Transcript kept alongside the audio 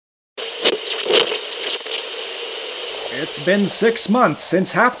It's been 6 months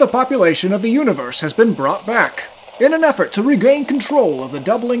since half the population of the universe has been brought back. In an effort to regain control of the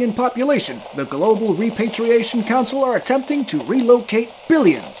doubling in population, the Global Repatriation Council are attempting to relocate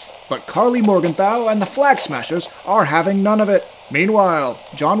billions. But Carly Morgenthau and the Flag Smashers are having none of it. Meanwhile,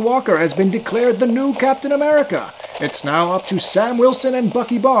 John Walker has been declared the new Captain America. It's now up to Sam Wilson and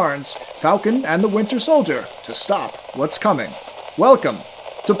Bucky Barnes, Falcon and the Winter Soldier, to stop what's coming. Welcome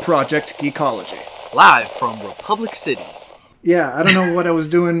to Project Geekology. Live from Republic City. Yeah, I don't know what I was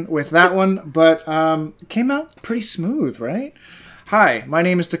doing with that one, but it came out pretty smooth, right? Hi, my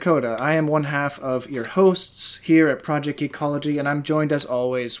name is Dakota. I am one half of your hosts here at Project Geekology, and I'm joined as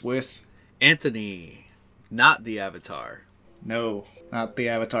always with... Anthony, not the Avatar. No, not the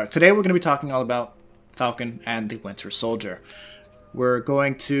Avatar. Today we're going to be talking all about Falcon and the Winter Soldier. We're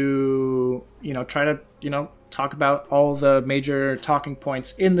going to, try to, talk about all the major talking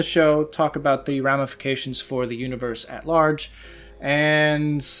points in the show, talk about the ramifications for the universe at large,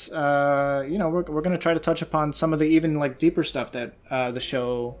 and we're going to try to touch upon some of the even deeper stuff that the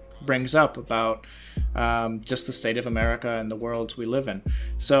show brings up about just the state of America and the worlds we live in.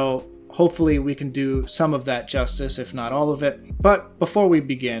 So hopefully we can do some of that justice, if not all of it. But before we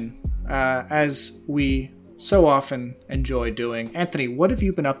begin, as we so often enjoy doing, Anthony, what have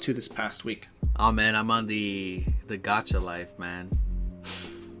you been up to this past week? Oh man, I'm on the gotcha life, man.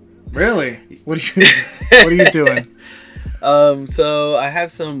 Really? What are you doing? So I have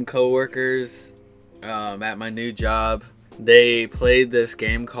some coworkers at my new job. They played this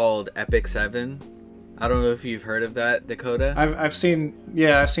game called Epic 7. I don't know if you've heard of that, Dakota. I've seen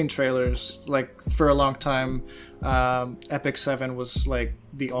trailers. For a long time, Epic 7 was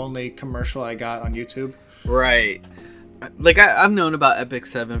the only commercial I got on YouTube. Right. I've known about Epic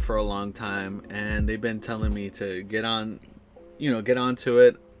 7 for a long time, and they've been telling me to get onto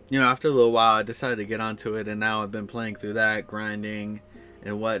it. After a little while, I decided to get onto it, and now I've been playing through that, grinding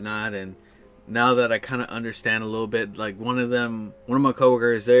and whatnot, and now that I kind of understand a little bit, one of my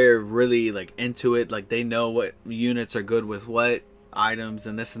coworkers, they're really into it. They know what units are good with what items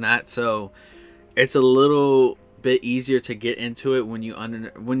and this and that, so it's a little bit easier to get into it when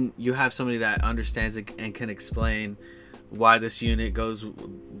you have somebody that understands it and can explain why this unit goes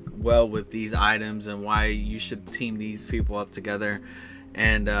well with these items and why you should team these people up together.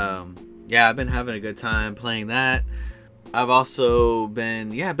 And I've been having a good time playing that. I've also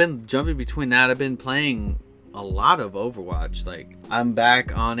been jumping between that. I've been playing a lot of Overwatch. I'm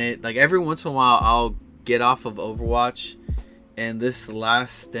back on it. Every once in a while I'll get off of Overwatch, and this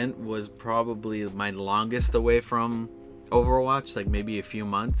last stint was probably my longest away from Overwatch, maybe a few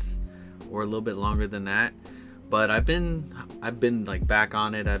months or a little bit longer than that. But I've been back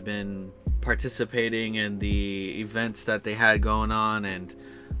on it. I've been participating in the events that they had going on, and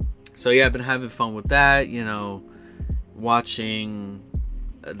so I've been having fun with that. Watching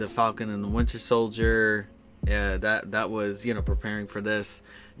the Falcon and the Winter Soldier. That was preparing for this.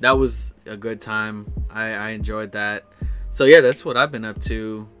 That was a good time. I enjoyed that. So that's what I've been up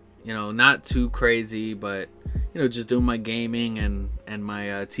to. Not too crazy, but just doing my gaming and my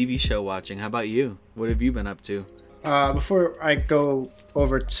TV show watching. How about you? What have you been up to? Before I go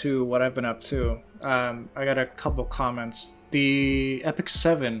over to what I've been up to, I got a couple comments. The Epic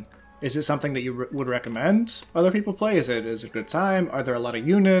 7, is it something that you would recommend other people play? Is it a good time? Are there a lot of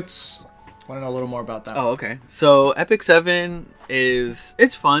units? I want to know a little more about that. Oh, okay. So Epic 7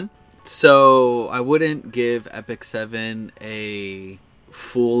 it's fun. So I wouldn't give Epic 7 a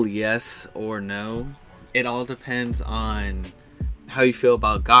full yes or no. It all depends on how you feel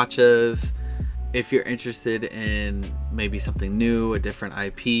about gachas. If you're interested in maybe something new, a different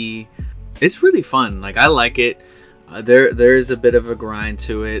IP, it's really fun. I like it. There is a bit of a grind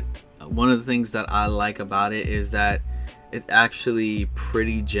to it. One of the things that I like about it is that it's actually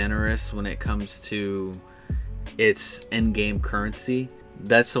pretty generous when it comes to its in-game currency.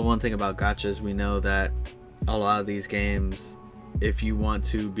 That's the one thing about gachas. We know that a lot of these games, if you want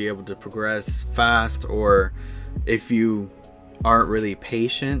to be able to progress fast, or if you aren't really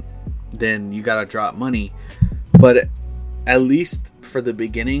patient, then you gotta drop money. But at least for the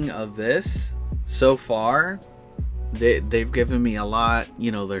beginning of this, so far, they've given me a lot.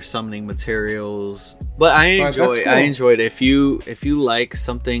 Their summoning materials, but I enjoyed it. If you like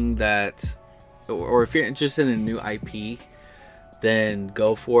something that, or if you're interested in a new IP, then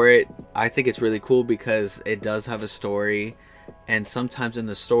go for it. I think it's really cool because it does have a story, and sometimes in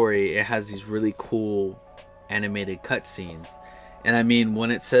the story it has these really cool animated cutscenes. And I mean,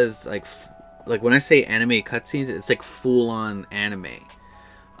 when it says when I say anime cutscenes, it's full on anime.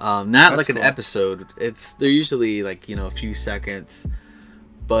 Not That's an cool. episode. They're usually a few seconds,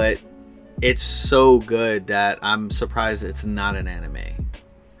 but it's so good that I'm surprised it's not an anime.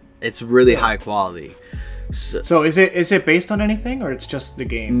 It's really high quality. So is it based on anything, or it's just the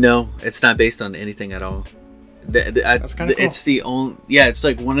game? No, it's not based on anything at all. That's kind of cool. It's the only, yeah, it's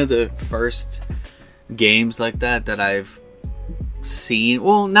like one of the first games like that I've seen.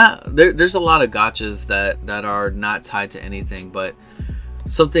 Well, not there's a lot of gachas that are not tied to anything, but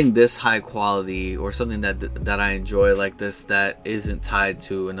something this high quality or something that I enjoy like this that isn't tied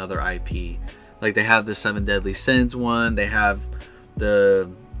to another IP. Like they have the 7 Deadly Sins one, they have the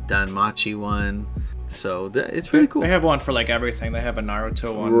Danmachi one. So it's really cool. They have one for like everything. They have a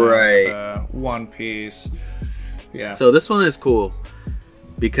Naruto one, right? One Piece. Yeah. So this one is cool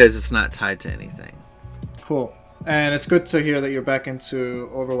because it's not tied to anything. Cool. And it's good to hear that you're back into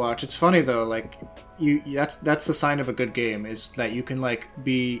Overwatch. It's funny though, like that's the sign of a good game, is that you can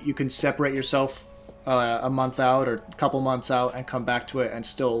you can separate yourself a month out or a couple months out and come back to it and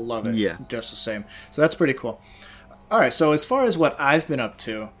still love it. Yeah. Just the same. So that's pretty cool. All right. So as far as what I've been up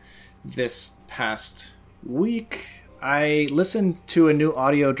to this past week, I listened to a new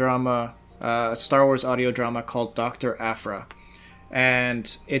audio drama, a Star Wars audio drama called Dr. Aphra,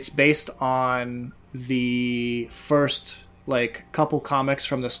 and it's based on the first like couple comics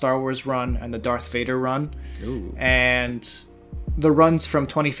from the Star Wars run and the Darth Vader run. Ooh. And the runs from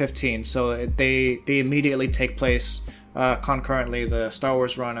 2015, so they immediately take place concurrently, the Star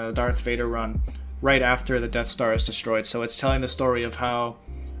Wars run and the Darth Vader run, right after the Death Star is destroyed. So it's telling the story of how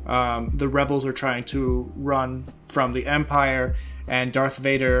the rebels are trying to run from the Empire, and Darth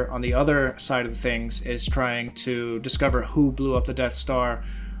Vader on the other side of things is trying to discover who blew up the Death Star,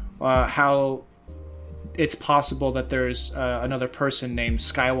 how it's possible that there's another person named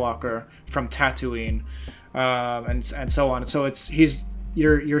Skywalker from Tatooine, and so on. So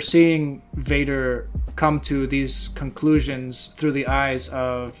you're seeing Vader come to these conclusions through the eyes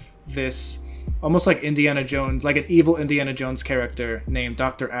of this almost like Indiana Jones, like an evil Indiana Jones character named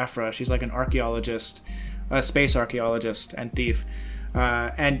Dr. Aphra. She's like an archaeologist, a space archaeologist and thief.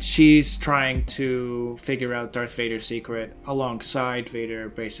 And she's trying to figure out Darth Vader's secret alongside Vader,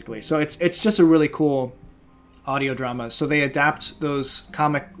 basically. So it's just a really cool audio drama. So they adapt those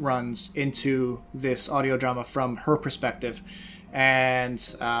comic runs into this audio drama from her perspective.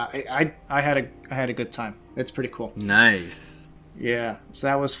 And I had a good time. It's pretty cool. Nice. Yeah, so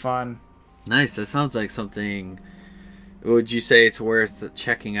that was fun. Nice. That sounds like something. Would you say it's worth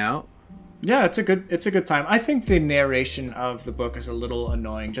checking out? Yeah, it's a good time. I think the narration of the book is a little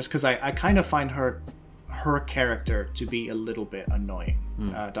annoying, just because I kind of find her character to be a little bit annoying,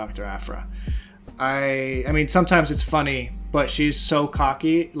 Dr. Aphra. I mean, sometimes it's funny, but she's so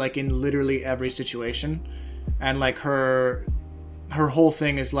cocky, like in literally every situation, and like her whole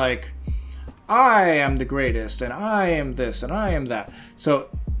thing is like, I am the greatest, and I am this, and I am that. So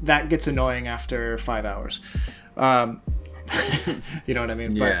that gets annoying after 5 hours. You know what I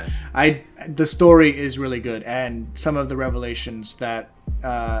mean? Yeah. But the story is really good, and some of the revelations that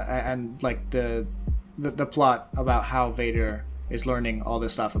and like the plot about how Vader is learning all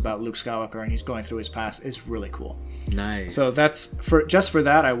this stuff about Luke Skywalker and he's going through his past is really cool. Nice. So that's for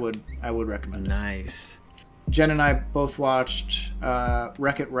that I would recommend it. Nice. Jen and I both watched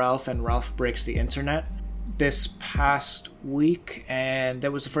Wreck-It Ralph and Ralph Breaks the Internet this past week, and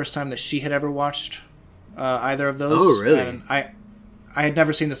that was the first time that she had ever watched either of those. Oh, really? And I had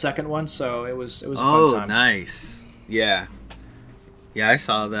never seen the second one, so it was a fun time. Oh, nice. Yeah, I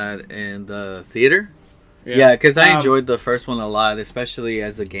saw that in the theater. Yeah, because I enjoyed the first one a lot, especially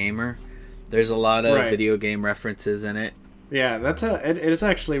as a gamer. There's a lot of video game references in it. Yeah, it is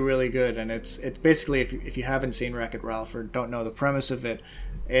actually really good, and it's basically, if you haven't seen Wreck-It Ralph or don't know the premise of it,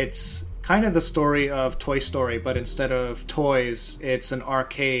 it's kind of the story of Toy Story, but instead of toys, it's an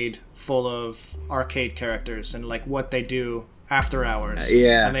arcade full of arcade characters and like what they do after hours.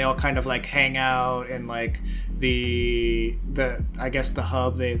 Yeah, and they all kind of like hang out in like the I guess the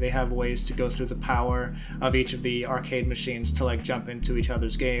hub. They have ways to go through the power of each of the arcade machines to like jump into each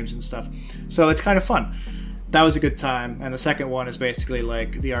other's games and stuff. So it's kind of fun. That was a good time. And the second one is basically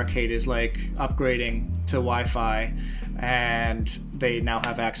like the arcade is like upgrading to Wi-Fi, and they now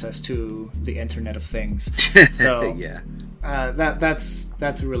have access to the Internet of Things. So yeah, that's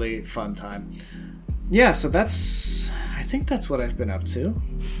a really fun time. Yeah, so I think that's what I've been up to.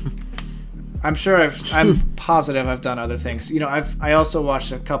 I'm positive I've done other things. You know, I also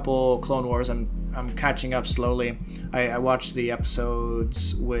watched a couple Clone Wars. I'm catching up slowly. I watched the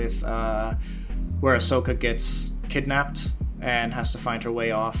episodes with where Ahsoka gets kidnapped and has to find her way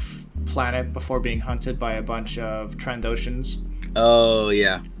off planet before being hunted by a bunch of Trandoshans. Oh,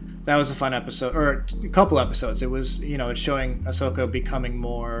 yeah. That was a fun episode, or a couple episodes. It was, it's showing Ahsoka becoming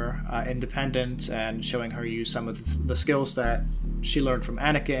more independent and showing her use some of the skills that she learned from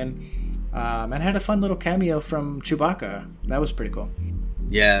Anakin, and had a fun little cameo from Chewbacca. That was pretty cool.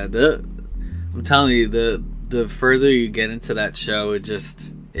 Yeah, I'm telling you, the further you get into that show, it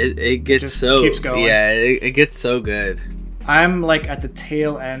gets so keeps going. Yeah, it gets so good. I'm like at the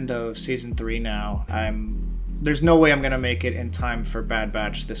tail end of season 3 now. There's no way I'm gonna make it in time for Bad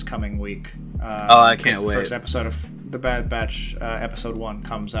Batch this coming week. I can't wait. The first episode of the Bad Batch, episode 1,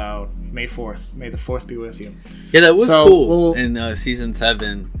 comes out May 4th. May the 4th be with you. Yeah, that was cool in season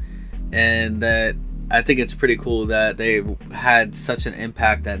 7, and that I think it's pretty cool that they had such an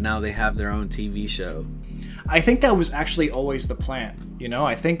impact that now they have their own TV show. I think that was actually always the plan.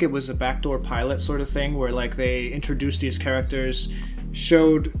 I think it was a backdoor pilot sort of thing where like they introduced these characters,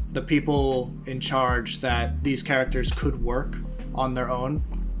 showed the people in charge that these characters could work on their own,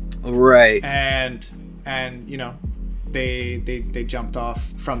 right? And they jumped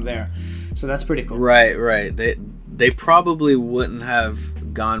off from there. So that's pretty cool. Right. They probably wouldn't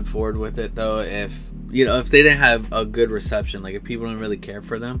have gone forward with it though if they didn't have a good reception, like if people didn't really care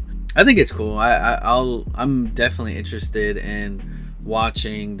for them. I think it's cool. I'm definitely interested in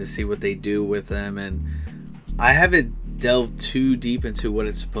watching to see what they do with them, and I haven't delved too deep into what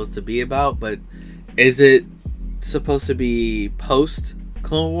it's supposed to be about, but is it supposed to be post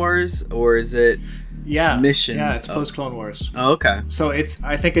Clone Wars or is it missions? Yeah, it's post Clone Wars. Oh, okay. So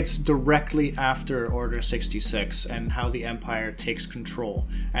I think it's directly after Order 66 and how the Empire takes control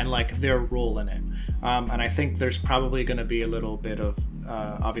and like their role in it. And I think there's probably going to be a little bit of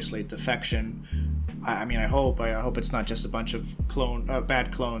obviously defection. I hope it's not just a bunch of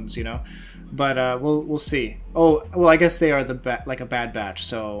bad clones, But we'll see. Oh, well, I guess they are like a Bad Batch,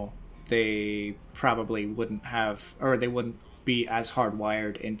 so they probably wouldn't have, or they wouldn't be as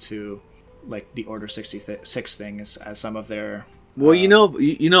hardwired into like the Order 66 thing as some of their. Well, you know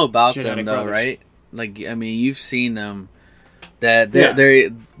about them though, brothers. right? Like, I mean, you've seen them. That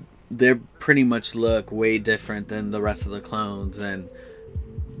they pretty much look way different than the rest of the clones, and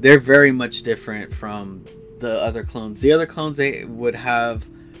they're very much different from the other clones. The other clones, they would have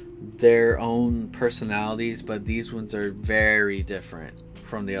their own personalities, but these ones are very different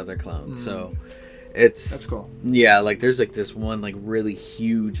from the other clones. So that's cool. Yeah, like there's like this one like really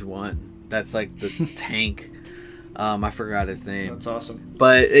huge one that's like the tank. I forgot his name. That's awesome.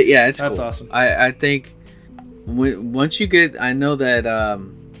 But it's that's cool. Awesome. I think once you get, I know that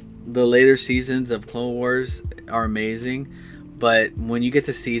the later seasons of Clone Wars are amazing. But when you get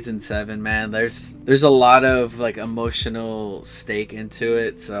to season 7, man, there's a lot of like emotional stake into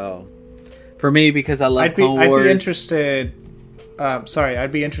it. So for me, because I love Clone Wars, I'd be interested.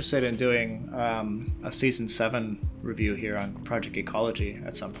 I'd be interested in doing a season 7 review here on Project Ecology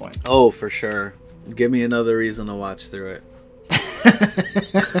at some point. Oh, for sure. Give me another reason to watch through it.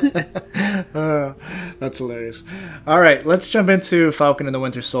 That's hilarious. All right, let's jump into Falcon and the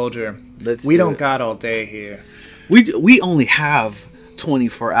Winter Soldier. We don't got all day here. We only have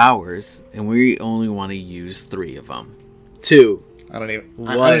 24 hours, and we only want to use 3 of them. 2. I don't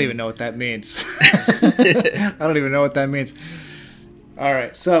even know what that means. I don't even know what that means. All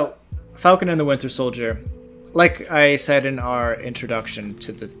right, so Falcon and the Winter Soldier, like I said in our introduction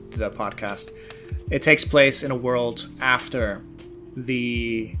to the podcast, it takes place in a world after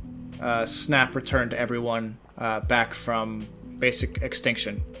the snap returned everyone back from basic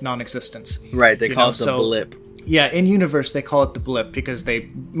extinction, non-existence. Right, they call it the blip. Yeah, in universe they call it the blip because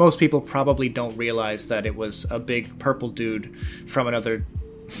most people probably don't realize that it was a big purple dude from another,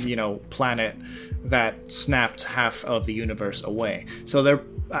 planet that snapped half of the universe away. So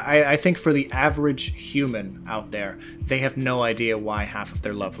I think for the average human out there, they have no idea why half of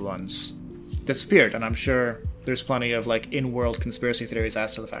their loved ones disappeared, and I'm sure there's plenty of like in-world conspiracy theories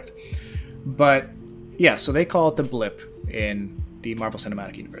as to the fact. But yeah, so they call it the blip in the Marvel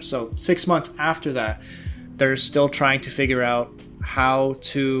Cinematic Universe. So 6 months after that, they're still trying to figure out how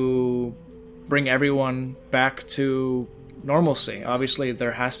to bring everyone back to normalcy. Obviously,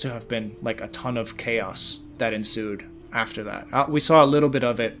 there has to have been like a ton of chaos that ensued after that. We saw a little bit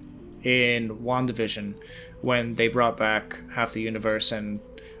of it in WandaVision when they brought back half the universe, and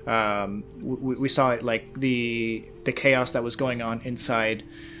we saw it like the chaos that was going on inside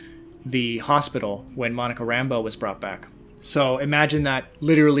the hospital when Monica Rambeau was brought back. So imagine that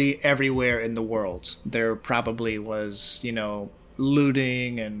literally everywhere in the world there probably was,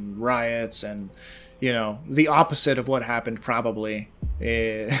 looting and riots and, the opposite of what happened probably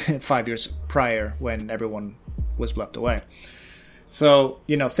 5 years prior when everyone was blept away. So,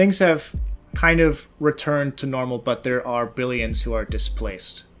 things have kind of returned to normal, but there are billions who are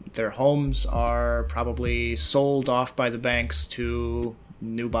displaced. Their homes are probably sold off by the banks to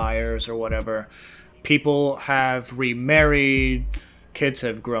new buyers or whatever. People have remarried, kids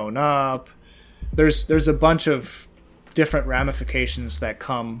have grown up. There's a bunch of different ramifications that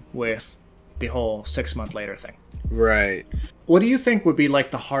come with the whole 6 month later thing. Right. What do you think would be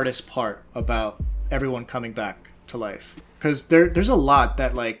like the hardest part about everyone coming back to life? Because there's a lot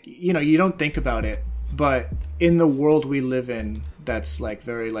that, like, you know, you don't think about it, but in the world we live in, that's like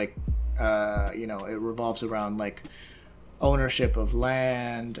very like, you know, it revolves around like ownership of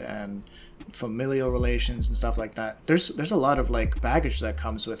land and familial relations and stuff like that. There's a lot of like baggage that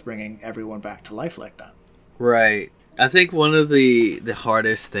comes with bringing everyone back to life like that. Right. I think one of the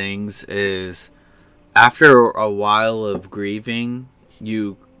hardest things is after a while of grieving,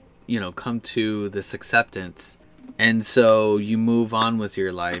 you know, come to this acceptance, and so you move on with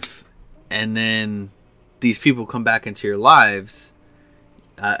your life, and then these people come back into your lives,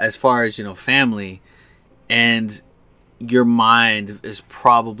 as far as, you know, family, and your mind is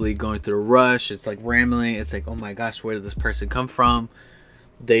probably going through a rush. It's like rambling. It's like, oh my gosh, where did this person come from?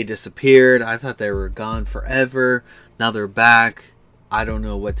 They disappeared. I thought they were gone forever. Now they're back. I don't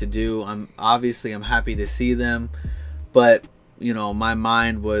know what to do. I'm happy to see them, but, you know, my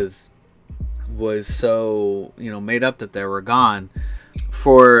mind was so, you know, made up that they were gone.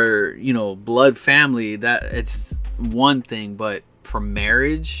 For, you know, blood family, that it's one thing, but for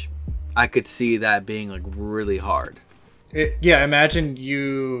marriage, I could see that being like really hard. Yeah, imagine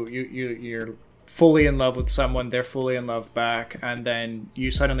you're fully in love with someone, they're fully in love back, and then you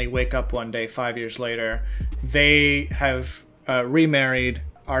suddenly wake up one day 5 years later, they have remarried,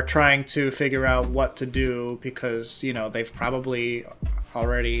 are trying to figure out what to do because, you know, they've probably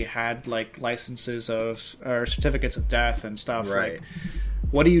already had like licenses of or certificates of death and stuff. Right. Like,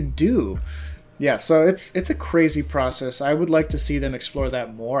 what do you do? Yeah, so it's a crazy process. I would like to see them explore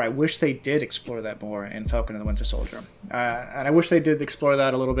that more. I wish they did explore that more in Falcon and the Winter Soldier. And I wish they did explore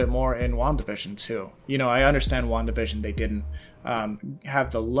that a little bit more in WandaVision, too. You know, I understand WandaVision, they didn't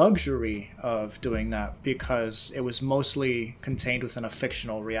have the luxury of doing that because it was mostly contained within a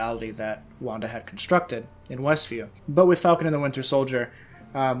fictional reality that Wanda had constructed in Westview. But with Falcon and the Winter Soldier,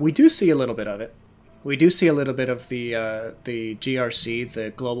 we do see a little bit of it. We do see a little bit of the GRC,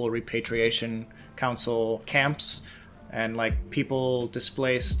 the Global Repatriation Council camps, and like people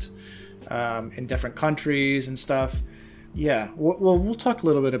displaced in different countries and stuff. Yeah, well, we'll talk a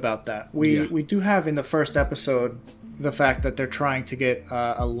little bit about that. We do have in the first episode the fact that they're trying to get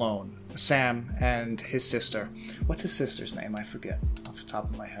a loan. Sam and his sister. What's his sister's name? I forget off the top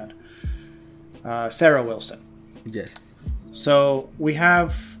of my head. Sarah Wilson. Yes. So we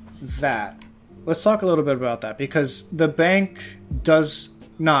have that. Let's talk a little bit about that, because the bank does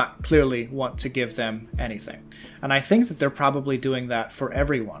not clearly want to give them anything. And I think that they're probably doing that for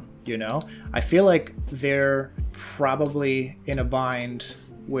everyone, you know? I feel like they're probably in a bind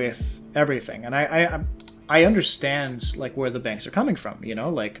with everything. And I understand, like, where the banks are coming from, you know?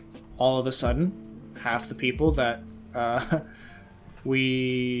 Like, all of a sudden, half the people that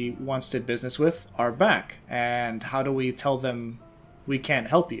we once did business with are back. And how do we tell them we can't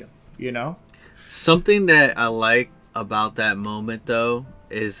help you, you know? Something that I like about that moment, though,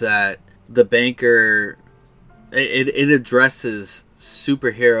 is that the banker, it addresses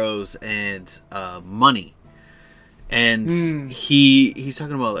superheroes and money. And he's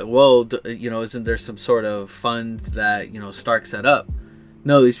talking about, like, well, you know, isn't there some sort of funds that, you know, Stark set up?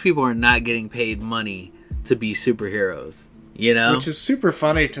 No, these people are not getting paid money to be superheroes, you know? Which is super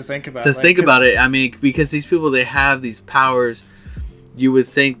funny to think about. To think about it, I mean, because these people, they have these powers, you would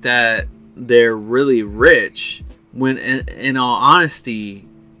think that they're really rich, when in all honesty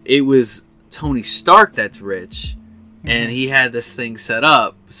it was Tony Stark that's rich, and he had this thing set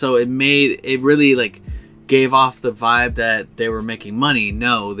up, so it really like gave off the vibe that they were making money.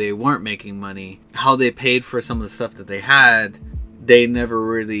 No, they weren't making money. How they paid for some of the stuff that they had, they never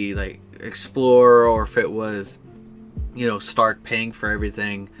really like explore, or if it was, you know, Stark paying for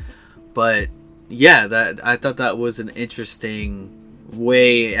everything. But yeah, that I thought that was an interesting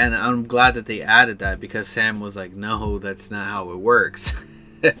way, and I'm glad that they added that, because Sam was like, no, that's not how it works.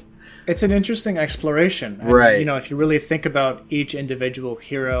 It's an interesting exploration, and, right? You know, if you really think about each individual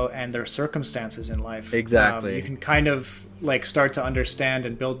hero and their circumstances in life, exactly, you can kind of like start to understand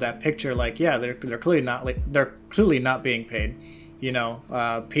and build that picture. Like, yeah, they're clearly not being paid. You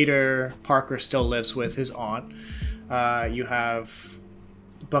know, Peter Parker still lives with his aunt. You have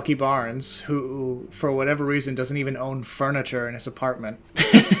Bucky Barnes, who for whatever reason doesn't even own furniture in his apartment.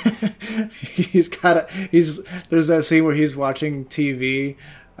 There's that scene where he's watching TV,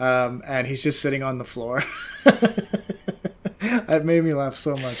 and he's just sitting on the floor. That made me laugh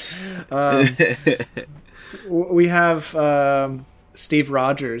so much. We have Steve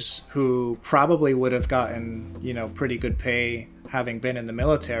Rogers, who probably would have gotten, pretty good pay having been in the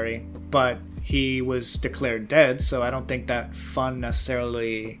military, but he was declared dead, so I don't think that fund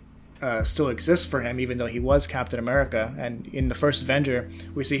necessarily still exists for him, even though he was Captain America. And in the first Avenger,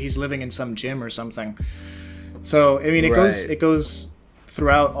 we see he's living in some gym or something. So, I mean, it goes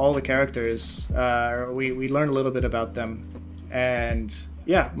throughout all the characters. We learn a little bit about them. And,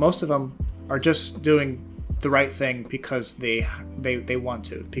 yeah, most of them are just doing the right thing because they want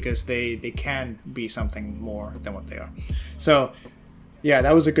to, because they can be something more than what they are. So, yeah,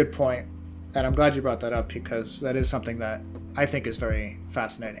 that was a good point. And I'm glad you brought that up because that is something that I think is very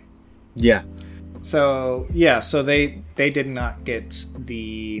fascinating. Yeah. So they did not get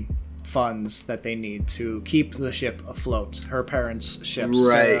the funds that they need to keep the ship afloat. Her parents' ships.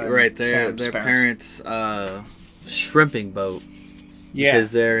 Right. Their parents' shrimping boat. Yeah.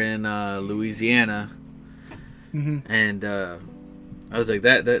 Because they're in Louisiana. Mm-hmm. And I was like,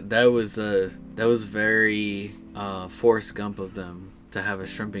 that was very Forrest Gump of them to have a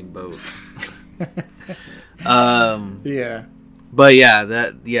shrimping boat. Yeah. But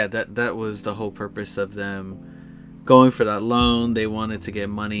that was the whole purpose of them going for that loan. They wanted to get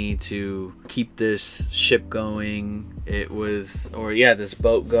money to keep this ship going. This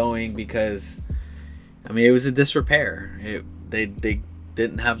boat going because, I mean, it was in disrepair. They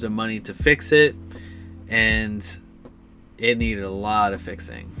didn't have the money to fix it, and it needed a lot of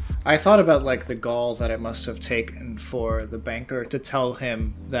fixing. I thought about the gall that it must have taken for the banker to tell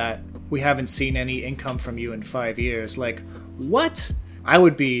him that we haven't seen any income from you in 5 years. What?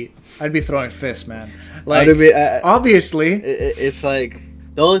 I'd be throwing fists, man. Obviously, it's like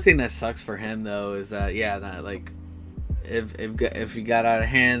the only thing that sucks for him though is that if he got out of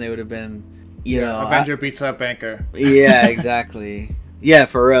hand, it would have been Avenger beats up banker. Yeah, exactly. Yeah,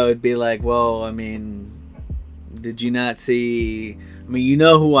 for real, it'd be like, well, I mean, did you not see? I mean, you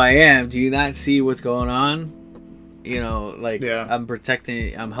know who I am. Do you not see what's going on?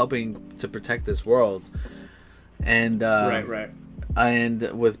 I'm helping to protect this world. And right. And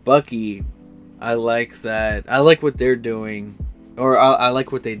with Bucky, I like what they're doing, or I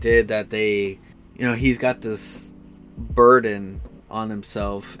like what they did. That they, he's got this burden on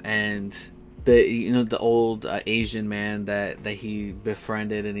himself, and the old Asian man that he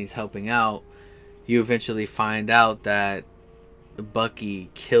befriended and he's helping out. You eventually find out that Bucky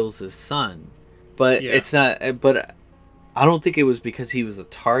kills his son, but it's not. But I don't think it was because he was a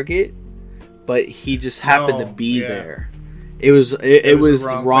target, but he just happened to be there. It was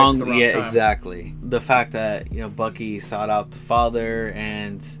wrong. Yeah, time. Exactly. The fact that Bucky sought out the father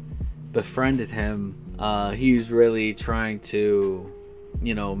and befriended him. He's really trying to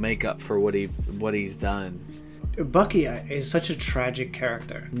make up for what he's done. Bucky is such a tragic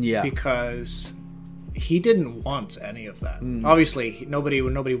character. Yeah, because he didn't want any of that. Obviously,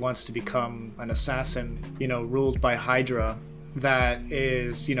 nobody wants to become an assassin, ruled by Hydra, that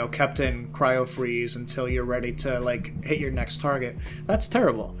is, kept in cryo freeze until you're ready to hit your next target. That's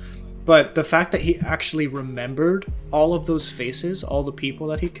terrible. But the fact that he actually remembered all of those faces, all the people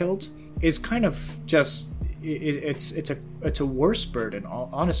that he killed, is kind of just it's a worse burden,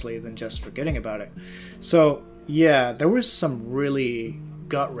 honestly, than just forgetting about it. So yeah, there was some really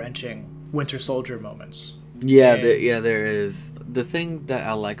gut-wrenching Winter Soldier moments. Yeah, there is. The thing that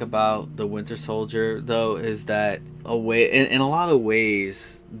I like about the Winter Soldier, though, is that in a lot of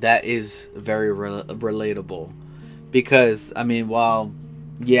ways that is very relatable, because I mean, while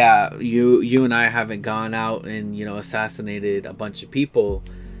you and I haven't gone out and assassinated a bunch of people,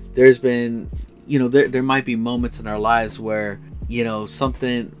 there's been there might be moments in our lives where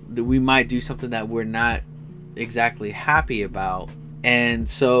something that we might do something that we're not exactly happy about, and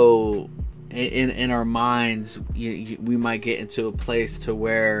so in our minds we might get into a place to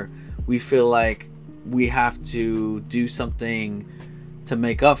where we feel like we have to do something to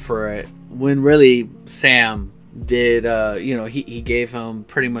make up for it, when really Sam did he gave him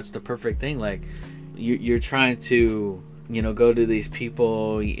pretty much the perfect thing. Like you're trying to go to these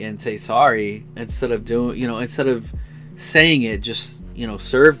people and say sorry instead of saying it, just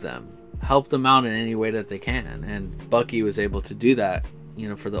serve them, help them out in any way that they can. And Bucky was able to do that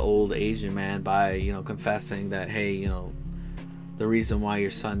for the old Asian man by confessing that, hey, the reason why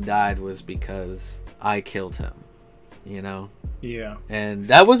your son died was because I killed him. Yeah. And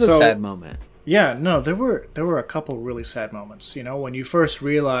that was a sad moment. Yeah, no, there were a couple really sad moments. when you first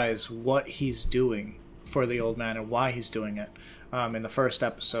realize what he's doing for the old man and why he's doing it, in the first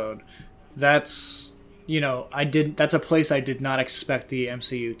episode, that's that's a place I did not expect the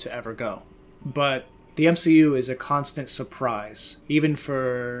MCU to ever go. But the MCU is a constant surprise, even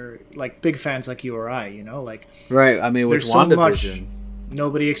for like big fans like you or I. You know, like right. I mean, with there's so much. WandaVision,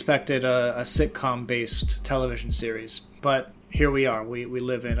 Nobody expected a sitcom-based television series, but here we are. We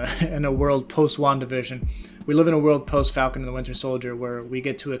live in a world post WandaVision. We live in a world post Falcon and the Winter Soldier, where we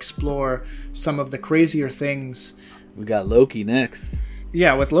get to explore some of the crazier things. we got Loki next.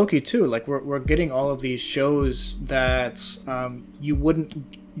 Yeah, with Loki too. Like we're getting all of these shows that you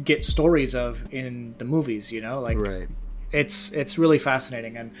wouldn't get stories of in the movies. You know, like Right. it's really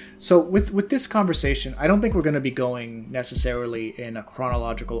fascinating. And so with this conversation, I don't think we're going to be going necessarily in a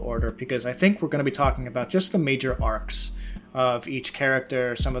chronological order, because I think we're going to be talking about just the major arcs of each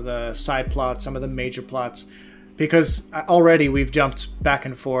character, some of the side plots, some of the major plots, because already we've jumped back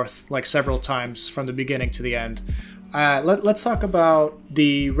and forth like several times from the beginning to the end. Let's talk about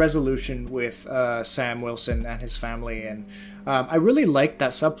the resolution with Sam Wilson and his family. And I really liked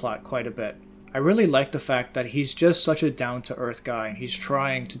that subplot quite a bit. I really like the fact that he's just such a down-to-earth guy, and he's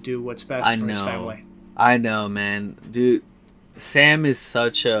trying to do what's best for his family. I know, man. Dude, Sam is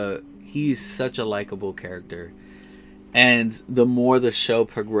he's such a likable character. And the more the show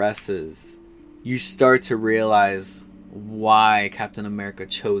progresses, you start to realize why Captain America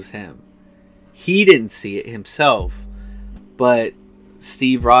chose him. He didn't see it himself, but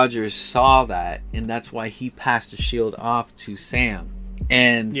Steve Rogers saw that, and that's why he passed the shield off to Sam.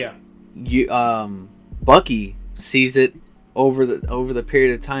 And yeah. Bucky sees it over the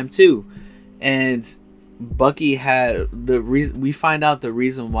period of time too, and Bucky had we find out the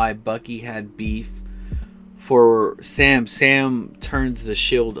reason why Bucky had beef for Sam. Sam turns the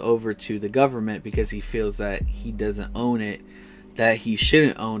shield over to the government because he feels that he doesn't own it, that he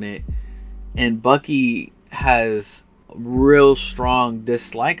shouldn't own it, and Bucky has real strong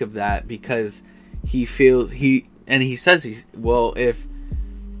dislike of that because he feels he says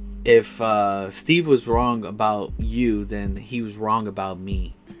if Steve was wrong about you, then he was wrong about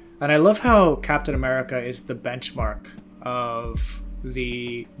me. And I love how Captain America is the benchmark of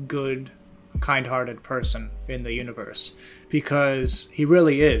the good, kind-hearted person in the universe, because he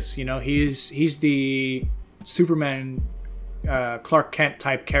really is. You know, he's the Superman, Clark Kent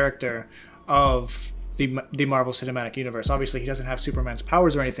type character of the Marvel Cinematic Universe. Obviously, he doesn't have Superman's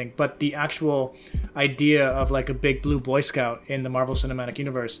powers or anything, but the actual idea of like a big blue Boy Scout in the Marvel Cinematic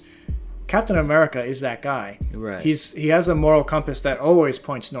Universe, Captain America is that guy. Right. He has a moral compass that always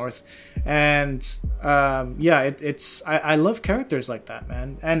points north, and I love characters like that,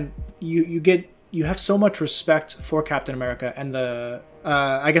 man. And you have so much respect for Captain America and the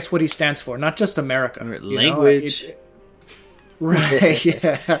I guess what he stands for, not just America. Language. Right.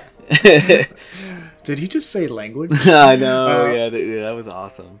 Yeah. Did he just say language? I know. That was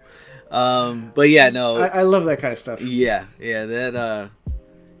awesome. But yeah, no. I love that kind of stuff. Yeah.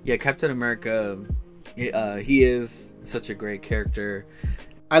 Captain America, he is such a great character.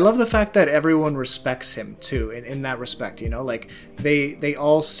 I love the fact that everyone respects him too, in that respect. You know, like they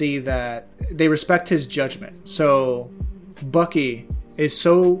all see that they respect his judgment. So Bucky is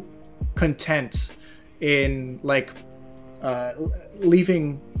so content in like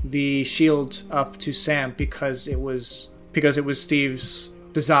leaving the shield up to Sam because it was Steve's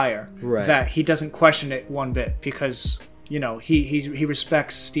desire, right, that he doesn't question it one bit, because you know he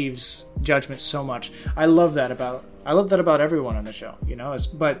respects Steve's judgment so much. I love that about everyone on the show, you know,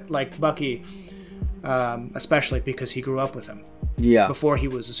 but like Bucky especially because he grew up with him before he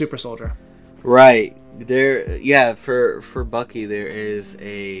was a super soldier. Right. For Bucky there is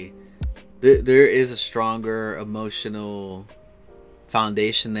a stronger emotional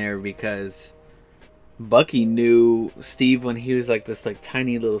foundation there, because Bucky knew Steve when he was like this like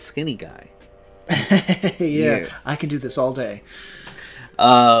tiny little skinny guy. yeah, I can do this all day.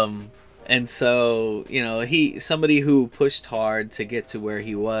 And so, you know, somebody who pushed hard to get to where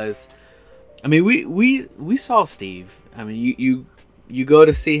he was. I mean, we saw Steve. I mean, you go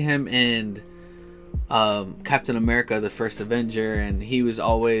to see him in Captain America, the First Avenger, and he was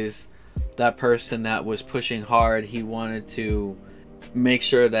always that person that was pushing hard. He wanted to make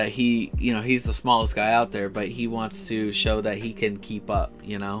sure that he's the smallest guy out there, but he wants to show that he can keep up,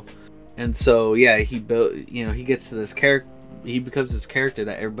 you know. And so he gets to this character, he becomes this character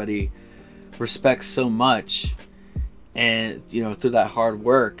that everybody respects so much, and you know, through that hard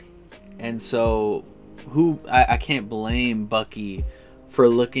work. And so I can't blame Bucky for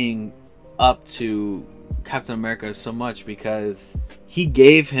looking up to Captain America so much, because he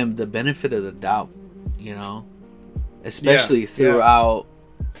gave him the benefit of the doubt, you know. Especially throughout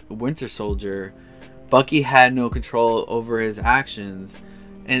Winter Soldier, Bucky had no control over his actions,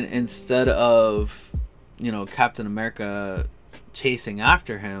 and instead of, you know, Captain America chasing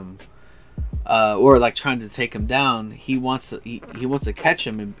after him, or like trying to take him down. He wants to catch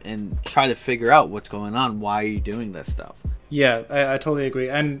him and try to figure out what's going on. Why are you doing this stuff? Yeah, I totally agree.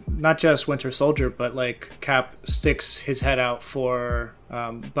 And not just Winter Soldier, but like Cap sticks his head out for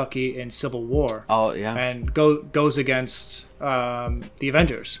Bucky in Civil War. Oh, yeah. And goes against the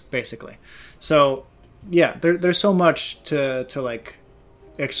Avengers, basically. So, yeah, there's so much to like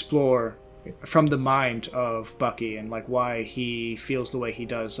explore from the mind of Bucky and like why he feels the way he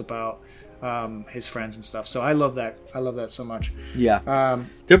does about his friends and stuff. So I love that. I love that so much. Yeah.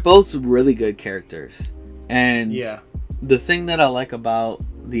 They're both really good characters. And yeah. The thing that I like about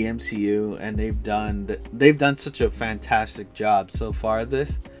the MCU, and they've done such a fantastic job so far at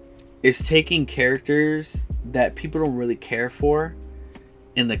this, is taking characters that people don't really care for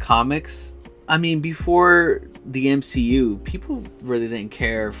in the comics. I mean, before the MCU, people really didn't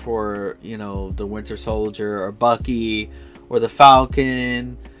care for, the Winter Soldier or Bucky or the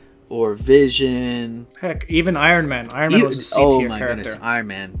Falcon or Vision. Heck, even Iron Man. Iron Man was a C-tier character. Goodness, Iron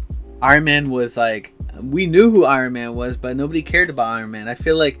Man. Iron Man was like, we knew who Iron Man was, but nobody cared about Iron Man. I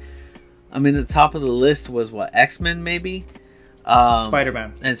feel like, the top of the list was what, X-Men maybe?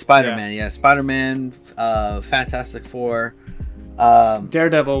 Spider-Man. And Spider-Man, yeah. Spider-Man, Fantastic Four.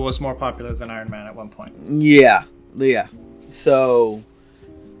 Daredevil was more popular than Iron Man at one point. Yeah. So,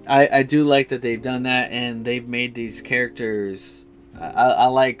 I do like that they've done that, and they've made these characters. I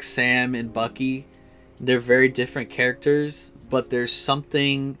like Sam and Bucky. They're very different characters, but there's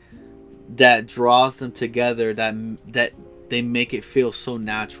something that draws them together that they make it feel so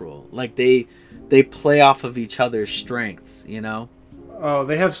natural. Like they play off of each other's strengths, Oh,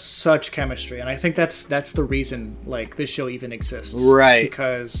 they have such chemistry, and I think that's the reason like this show even exists, right?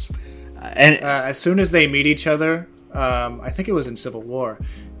 Because as soon as they meet each other, I think it was in Civil War.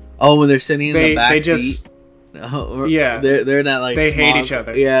 Oh, when they're sitting in the back seat. Yeah, they're not like they hate each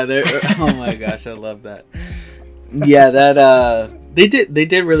other. Yeah, they're. Oh my gosh, I love that. Yeah, that they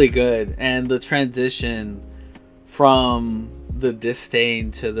did really good, and the transition from the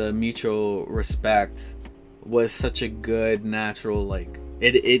disdain to the mutual respect was such a good natural, like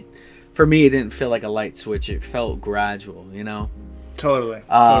it for me, it didn't feel like a light switch. It felt gradual, Totally,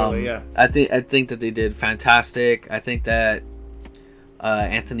 yeah. I think that they did fantastic. I think that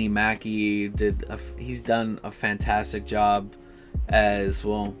Anthony Mackie he's done a fantastic job as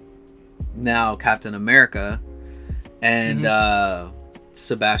well. Now Captain America, and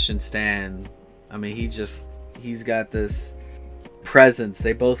Sebastian Stan. He's got this presence.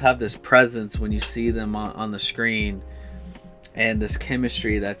 They both have this presence when you see them on the screen, and this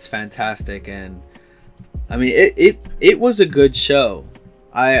chemistry that's fantastic. And it was a good show.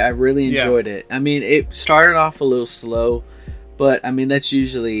 I really enjoyed it. It started off a little slow, but that's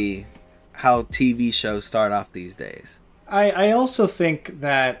usually how TV shows start off these days. I also think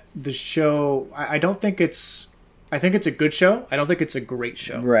that the show, I think it's a good show. I don't think it's a great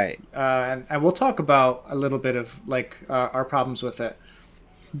show. Right. And we'll talk about a little bit of like our problems with it.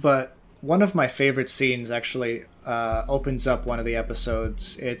 But one of my favorite scenes actually opens up one of the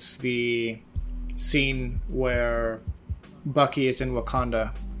episodes. It's the scene where Bucky is in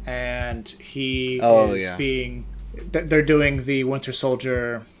Wakanda and he they're doing the Winter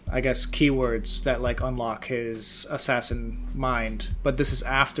Soldier, I guess, keywords that like unlock his assassin mind, but this is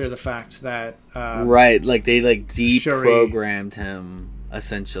after the fact that right, like they like deprogrammed him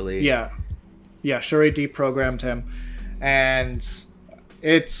essentially. Yeah, Shuri deprogrammed him, and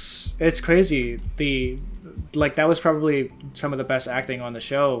it's crazy. That was probably some of the best acting on the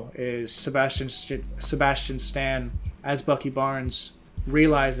show is Sebastian Stan as Bucky Barnes,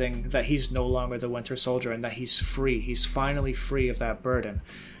 realizing that he's no longer the Winter Soldier and that he's free. He's finally free of that burden.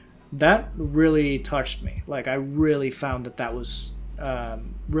 That really touched me. Like, I really found that was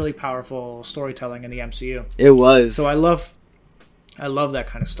really powerful storytelling in the MCU. It was. So I love that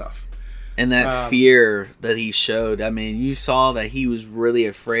kind of stuff. And that fear that he showed. You saw that he was really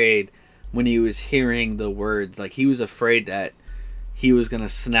afraid when he was hearing the words. Like, he was afraid that he was going to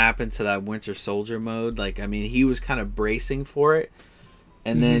snap into that Winter Soldier mode. Like, he was kind of bracing for it.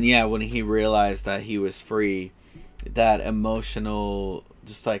 And then, when he realized that he was free, that emotional,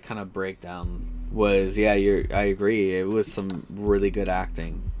 just like kind of breakdown was, I agree. It was some really good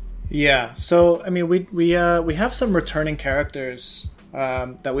acting. Yeah. So, we have some returning characters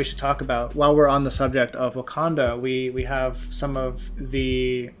that we should talk about. While we're on the subject of Wakanda, we have some of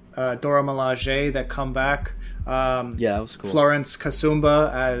the Dora Milaje that come back. That was cool. Florence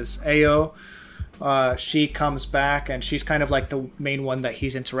Kasumba as Ayo. She comes back, and she's kind of like the main one that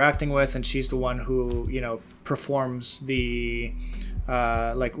he's interacting with, and she's the one who, performs the,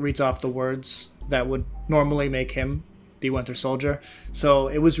 reads off the words that would normally make him the Winter Soldier. So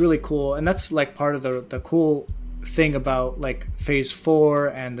it was really cool, and that's like part of the cool thing about like Phase 4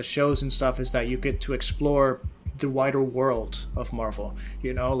 and the shows and stuff, is that you get to explore the wider world of Marvel.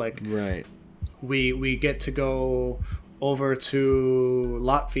 You know, like Right. we get to go over to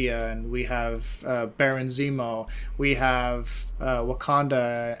Latvia, and we have Baron Zemo, we have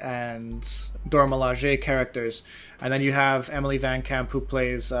Wakanda and Dora Milaje characters, and then you have Emily Van Camp, who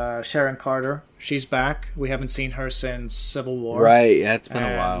plays Sharon Carter. She's back. We haven't seen her since Civil War. Right, yeah, it's been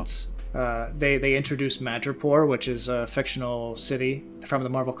a while. They introduced Madripoor, which is a fictional city from the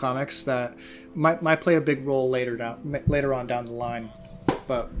Marvel Comics that might play a big role later on down the line.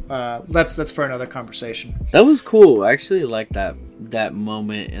 But that's for another conversation. That was cool. I actually liked that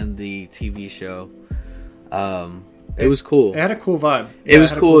moment in the TV show. It was cool. It had a cool vibe. It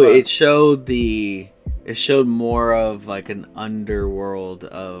was cool. It showed more of like an underworld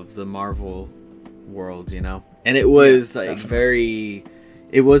of the Marvel world, you know. And it was like definitely.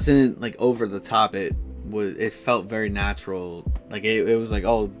 It wasn't like over the top. It felt very natural. Like it was like,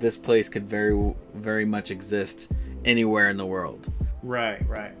 oh, this place could very, very much exist anywhere in the world. Right.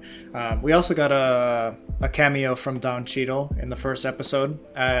 We also got a cameo from Don Cheadle in the first episode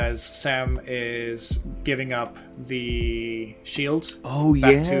as Sam is giving up the shield. Oh,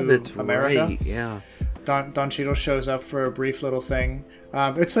 back to that's America. Right. Yeah. Don Cheadle shows up for a brief little thing.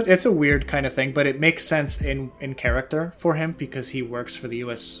 It's a weird kind of thing, but it makes sense in character for him because he works for the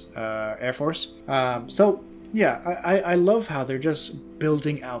U.S. Air Force. So yeah, I love how they're just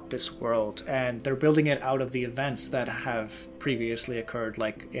building out this world, and they're building it out of the events that have previously occurred,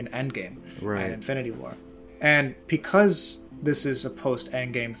 like in Endgame and Infinity War. And because this is a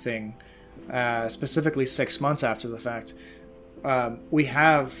post-Endgame thing, specifically 6 months after the fact, we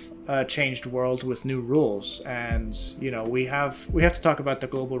have a changed world with new rules, and you know we have to talk about the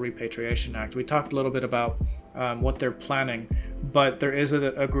Global Repatriation Act. We talked a little bit about what they're planning, but there is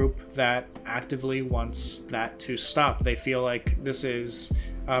a group that actively wants that to stop. They feel like this is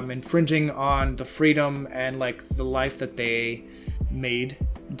infringing on the freedom and like the life that they made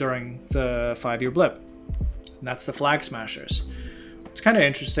during the 5-year blip. And that's the Flag Smashers. It's kind of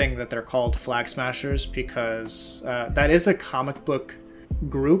interesting that they're called Flag Smashers because that is a comic book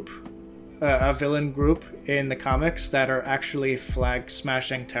group, a villain group in the comics that are actually flag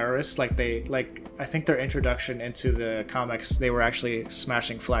smashing terrorists. I think their introduction into the comics, they were actually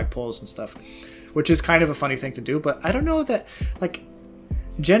smashing flagpoles and stuff, which is kind of a funny thing to do. But I don't know that, like,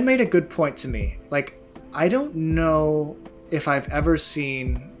 Jen made a good point to me. Like, I don't know if I've ever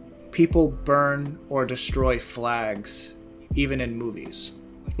seen people burn or destroy flags even in movies.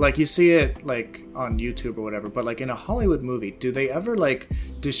 Like, you see it like on YouTube or whatever, but like in a Hollywood movie, do they ever like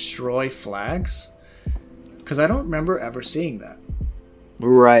destroy flags? Because I don't remember ever seeing that.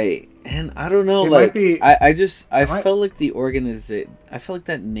 Right. And I don't know, It like might be- I felt like I felt like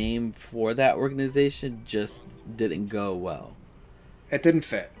that name for that organization just didn't go well. It didn't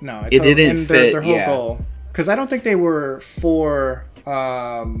fit. No, It didn't and fit, Their whole yeah. goal, because I don't think they were for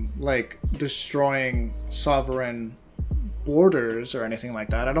like destroying sovereign borders or anything like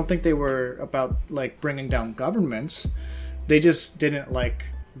that. I don't think they were about like bringing down governments. They just didn't like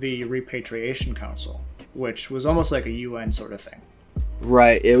the Repatriation Council, which was almost like a UN sort of thing.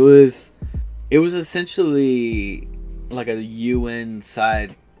 Right. It was essentially like a UN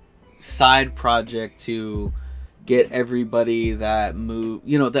side project to get everybody that moved,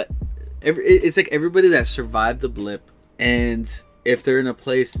 you know, it's like everybody that survived the blip, and if they're in a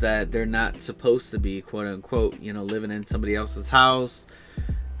place that they're not supposed to be, quote unquote, you know, living in somebody else's house,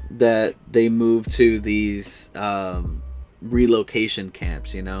 that they move to these relocation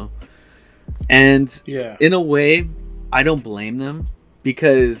camps, you know. And Yeah. in a way, I don't blame them,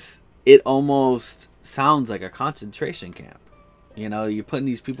 because it almost sounds like a concentration camp. You know, you're putting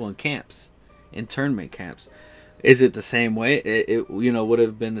these people in camps, internment camps. Is it the same way? It you know, would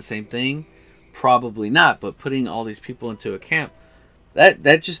have been the same thing? Probably not. But putting all these people into a camp,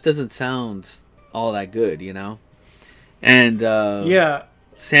 that just doesn't sound all that good, you know? And Yeah.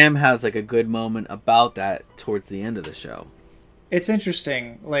 Sam has like a good moment about that towards the end of the show. It's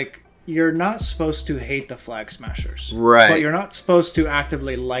interesting. Like, you're not supposed to hate the Flag Smashers. Right. But you're not supposed to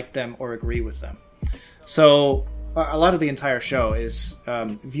actively like them or agree with them. So a lot of the entire show is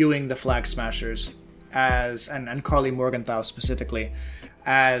viewing the Flag Smashers as, and Carly Morgenthau specifically,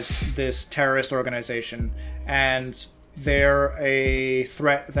 as this terrorist organization, and they're a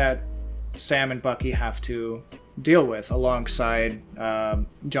threat that Sam and Bucky have to deal with alongside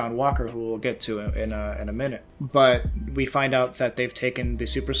John Walker, who we'll get to in a minute. But we find out that they've taken the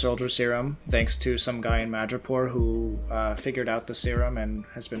super soldier serum thanks to some guy in Madripoor who figured out the serum and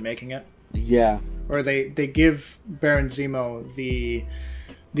has been making it. Yeah. or they give Baron Zemo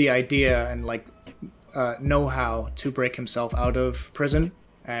the idea and like know-how to break himself out of prison,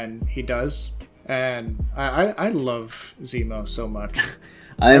 and he does. And I love Zemo so much.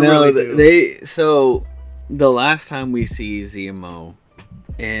 I know really so the last time we see Zemo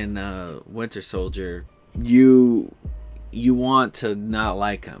in Winter Soldier, you want to not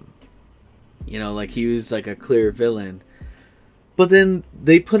like him. You know, like he was like a clear villain. But then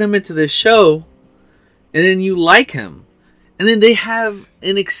they put him into this show, and then you like him. And then they have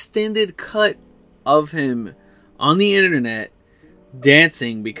an extended cut of him on the internet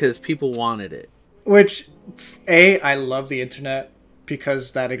dancing because people wanted it. Which, I love the internet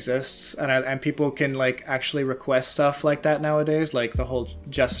because that exists, and people can like actually request stuff like that nowadays, like the whole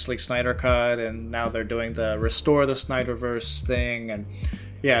Justice League Snyder cut, and now they're doing the restore the Snyderverse thing, and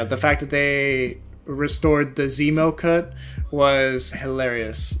yeah, the fact that they restored the Zemo cut was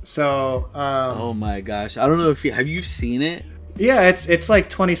hilarious. So, oh my gosh, I don't know if have you seen it? Yeah, it's like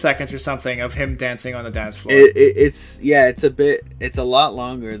 20 seconds or something of him dancing on the dance floor. It's a lot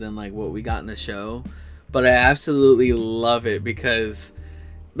longer than like what we got in the show, but I absolutely love it because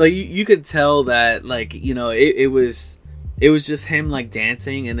like you could tell that like, you know, it was just him like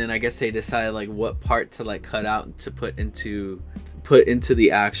dancing, and then I guess they decided like what part to like cut out to put into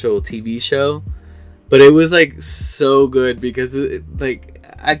the actual TV show. But it was like so good because like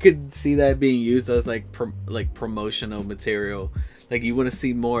I could see that being used as like promotional material. Like, you want to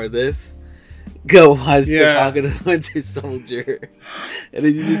see more of this? Go watch the Falcon and Winter Soldier, and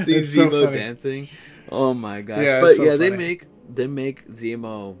then you just see Zemo dancing. Oh my gosh! Yeah, but so yeah, funny. they make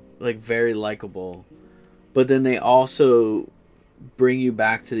Zemo like very likable, but then they also bring you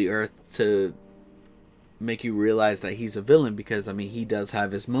back to the Earth to make you realize that he's a villain, because I mean he does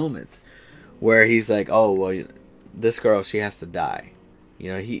have his moments where he's like, oh well, this girl, she has to die.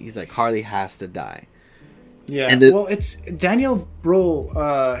 You know, he's like, Harley has to die. Yeah, and well, it's Daniel Bruhl,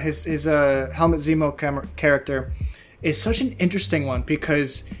 his Helmut Zemo character is such an interesting one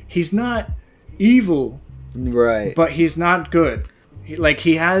because he's not evil, right? But he's not good.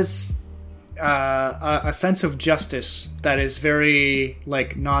 He has a sense of justice that is very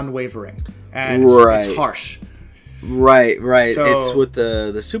like non-wavering, and it's harsh. Right. So, it's with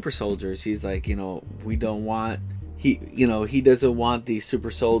the super soldiers. He's like, you know, we don't want. He doesn't want these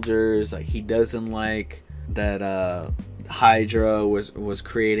super soldiers. Like, he doesn't like that Hydra was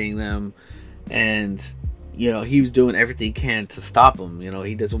creating them, and you know, he was doing everything he can to stop them. You know,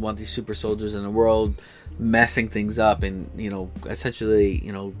 he doesn't want these super soldiers in the world messing things up and, you know, essentially,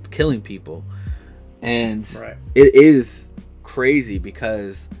 you know, killing people. And it is crazy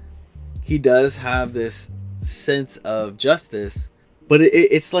because he does have this sense of justice, but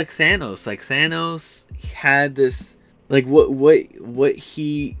it's like Thanos. Like, Thanos had this, like, what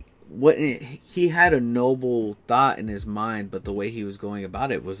he had a noble thought in his mind, but the way he was going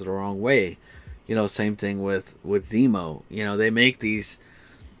about it was the wrong way. You know, same thing with Zemo. You know, they make these.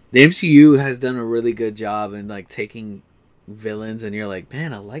 The MCU has done a really good job in like taking villains, and you're like,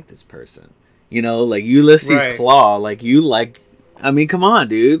 man, I like this person. You know, like Ulysses Claw. Like, you like. I mean, come on,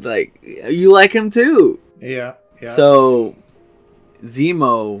 dude. Like, you like him too. Yeah. So,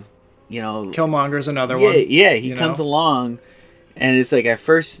 Zemo, you know, Killmonger's another one. Yeah, he comes along, and it's like at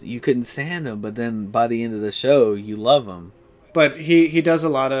first you couldn't stand him, but then by the end of the show, you love him. But he does a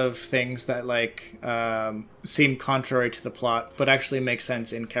lot of things that like seem contrary to the plot, but actually make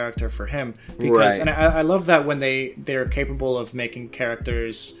sense in character for him. Because and I love that when they're capable of making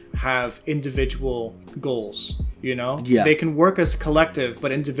characters have individual goals. You know, they can work as a collective,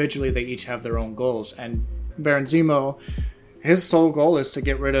 but individually they each have their own goals. And Baron Zemo, his sole goal is to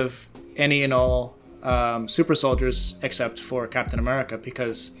get rid of any and all super soldiers except for Captain America,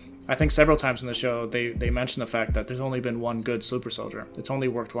 because I think several times in the show they mention the fact that there's only been one good super soldier. It's only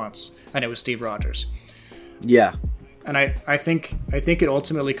worked once, and it was Steve Rogers. Yeah. And I think it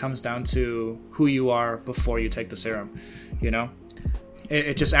ultimately comes down to who you are before you take the serum. You know?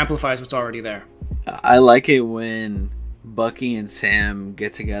 It just amplifies what's already there. I like it when Bucky and Sam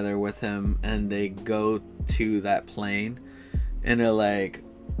get together with him and they go to that plane, and they're like,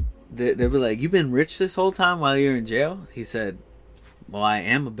 they'll be like, "You've been rich this whole time while you're in jail?" He said, "Well, I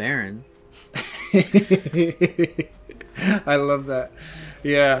am a baron." I love that.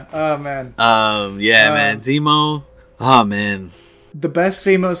 Yeah. Oh man. Man. Zemo. Oh man. The best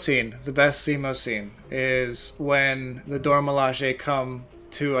Zemo scene is when the Dora Milaje come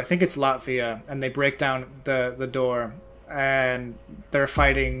to, I think it's Latvia, and they break down the door, and they're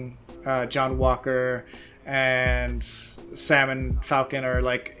fighting John Walker, and Sam and Falcon are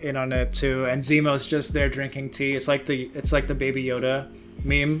like in on it too, and Zemo's just there drinking tea. It's like the Baby Yoda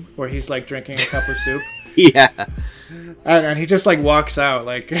meme where he's like drinking a cup of soup. Yeah. And he just like walks out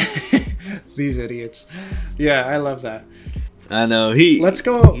like these idiots. Yeah, I love that. I know Let's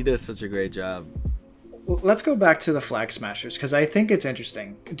go. He does such a great job. Let's go back to the Flag Smashers because I think it's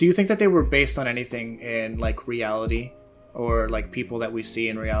interesting. Do you think that they were based on anything in like reality or like people that we see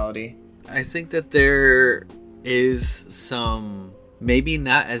in reality? I think that there is some, maybe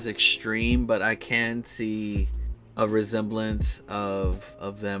not as extreme, but I can see a resemblance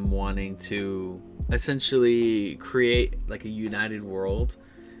of them wanting to essentially create like a united world,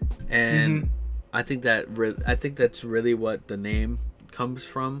 and I think that's really what the name comes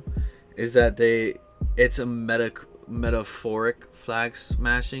from, is that it's a metaphoric flag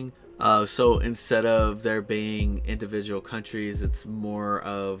smashing. So instead of there being individual countries, it's more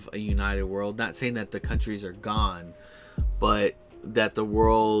of a united world. Not saying that the countries are gone, but that the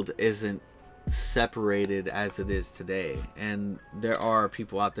world isn't separated as it is today. And there are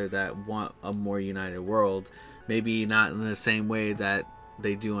people out there that want a more united world. Maybe not in the same way that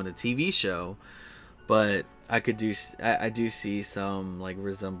they do on a TV show, but I do see some like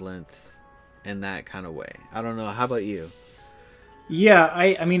resemblance in that kind of way. I don't know. How about you? Yeah,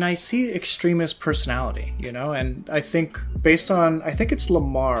 I mean, I see extremist personality, you know, and I think I think it's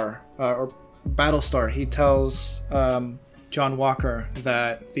Lamar or Battlestar, he tells John Walker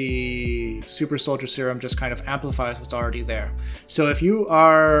that the super soldier serum just kind of amplifies what's already there. So if you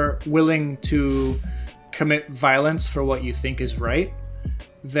are willing to commit violence for what you think is right,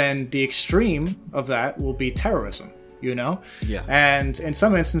 then the extreme of that will be terrorism. You know? Yeah. And in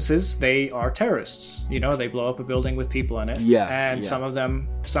some instances, they are terrorists. You know, they blow up a building with people in it. Yeah. And some of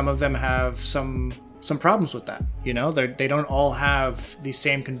them have some problems with that. You know, they don't all have the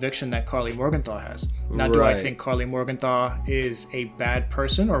same conviction that Carly Morgenthau has. Now, do I think Carly Morgenthau is a bad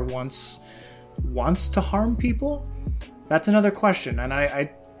person or wants to harm people? That's another question. And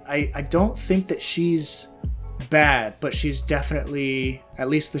I don't think that she's bad, but she's definitely, at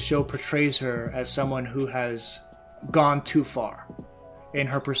least the show portrays her as someone who has gone too far in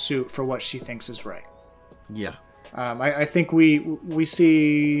her pursuit for what she thinks is right. Yeah. I think we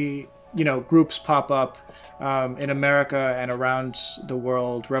see, you know, groups pop up in America and around the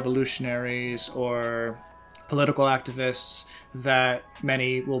world, revolutionaries or political activists that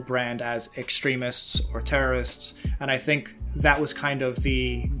many will brand as extremists or terrorists. And I think that was kind of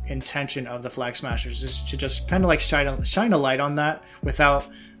the intention of the Flag Smashers, is to just kind of like shine a light on that without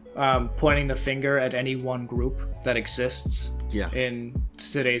pointing the finger at any one group that exists in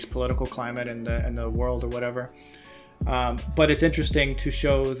today's political climate in the world or whatever. But it's interesting to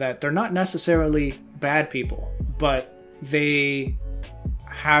show that they're not necessarily bad people, but they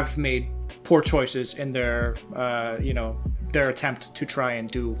have made poor choices in their their attempt to try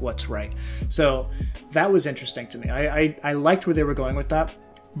and do what's right. So that was interesting to me. I liked where they were going with that.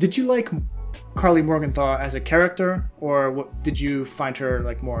 Did you like Carly Morgenthau as a character, or did you find her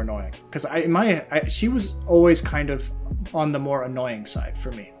like more annoying? Because she was always kind of on the more annoying side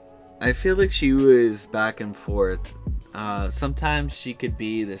for me. I feel like she was back and forth. Sometimes she could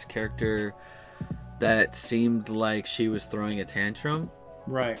be this character that seemed like she was throwing a tantrum,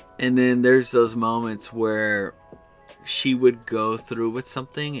 right? And then there's those moments where she would go through with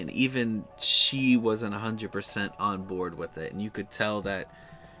something, and even she wasn't 100% on board with it, and you could tell that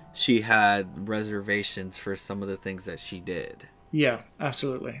she had reservations for some of the things that she did. Yeah,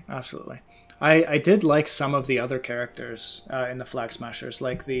 absolutely. I did like some of the other characters in the Flag Smashers.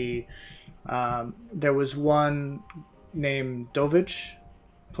 Like there was one named Dovich,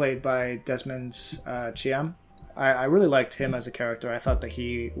 played by Desmond Chiam. I really liked him as a character. I thought that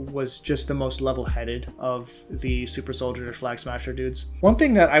he was just the most level-headed of the super soldier Flag Smasher dudes. One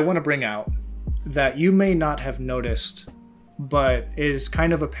thing that I want to bring out that you may not have noticed, but is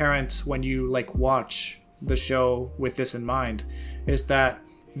kind of apparent when you like watch the show with this in mind, is that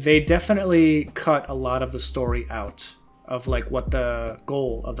they definitely cut a lot of the story out of like what the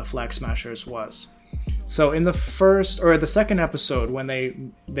goal of the Flag Smashers was. So in the second episode, when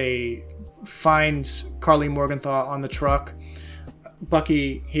they find Carly Morgenthau on the truck,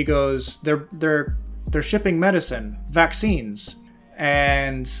 Bucky, he goes, they're shipping medicine, vaccines,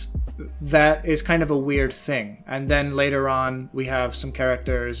 and that is kind of a weird thing. And then later on, we have some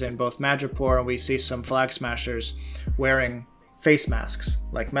characters in both Madripoor, and we see some Flag Smashers wearing face masks,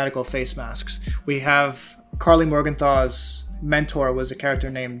 like medical face masks. We have Carly Morgenthau's mentor was a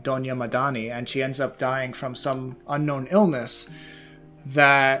character named Donya Madani, and she ends up dying from some unknown illness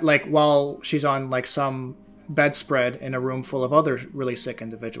that, like, while she's on like some bedspread in a room full of other really sick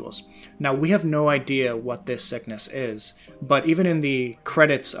individuals. Now, we have no idea what this sickness is, but even in the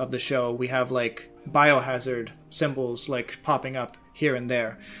credits of the show, we have like biohazard symbols like popping up here and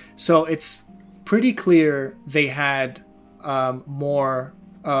there. So it's pretty clear they had more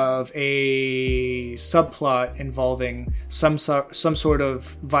of a subplot involving some sort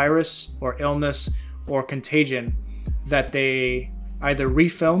of virus or illness or contagion that they either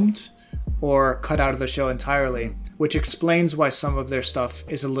refilmed or cut out of the show entirely, which explains why some of their stuff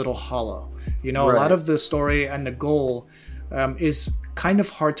is a little hollow. You know, right. A lot of the story and the goal is kind of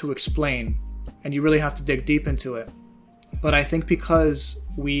hard to explain, and you really have to dig deep into it. But I think because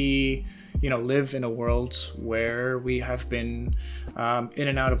we, live in a world where we have been in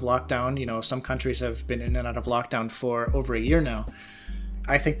and out of lockdown, some countries have been in and out of lockdown for over a year now,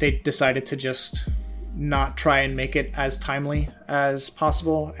 I think they decided to just not try and make it as timely as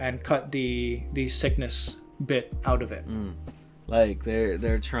possible and cut the sickness bit out of it. Like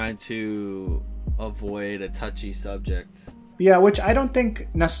they're trying to avoid a touchy subject. Yeah, which I don't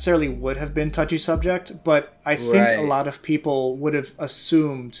think necessarily would have been touchy subject, but I think a lot of people would have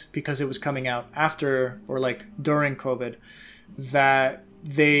assumed, because it was coming out after or like during COVID, that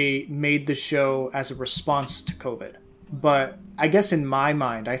they made the show as a response to COVID. But I guess in my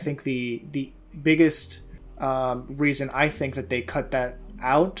mind, I think the biggest reason I think that they cut that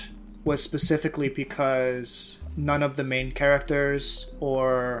out was specifically because none of the main characters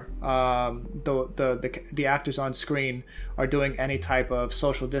or the actors on screen are doing any type of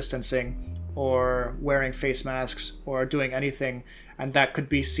social distancing or wearing face masks or doing anything, and that could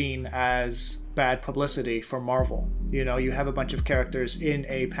be seen as bad publicity for Marvel. You have a bunch of characters in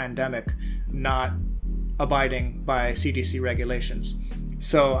a pandemic not abiding by CDC regulations.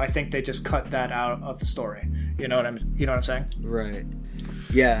 So I think they just cut that out of the story. You know what I'm saying? Right.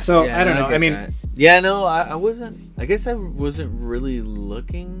 Yeah. So I don't know. I mean, that. Yeah, no, I wasn't. I guess I wasn't really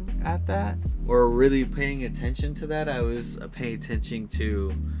looking at that or really paying attention to that. I was paying attention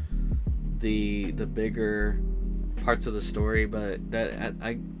to the bigger parts of the story, but that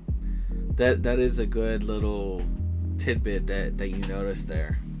is a good little tidbit that you noticed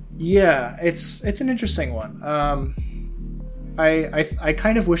there. Yeah, it's an interesting one. I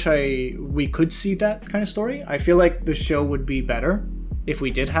kind of wish we could see that kind of story. I feel like the show would be better if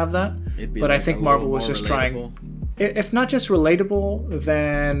we did have that. But like I think Marvel was just trying, if not just relatable,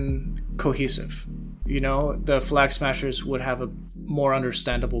 then cohesive. The Flag Smashers would have a more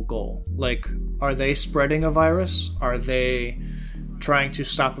understandable goal. Like, are they spreading a virus? Are they trying to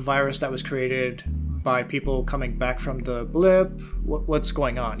stop a virus that was created by people coming back from the blip? What's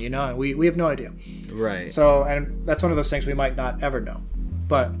going on? We have no idea. Right. So, and that's one of those things we might not ever know.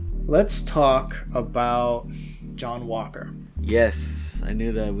 But let's talk about John Walker. Yes, I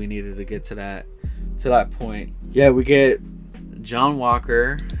knew that we needed to get to that point. Yeah, we get John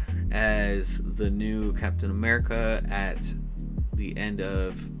Walker as the new Captain America at the end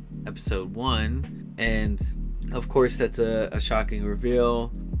of episode 1, and of course that's a shocking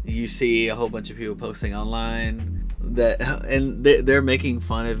reveal. You see a whole bunch of people posting online and they're making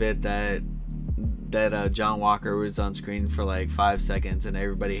fun of it that John Walker was on screen for like 5 seconds and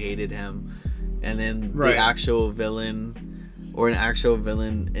everybody hated him, and then the actual villain or an actual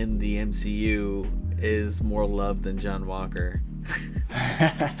villain in the MCU is more loved than John Walker.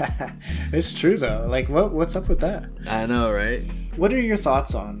 It's true though. Like, what's up with that? I know, right? What are your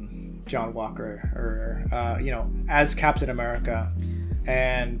thoughts on John Walker, or as Captain America?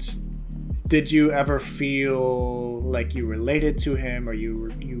 And did you ever feel like you related to him, or you?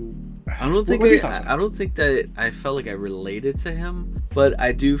 I don't think that I felt like I related to him, but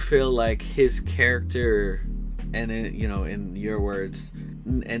I do feel like his character, and in your words,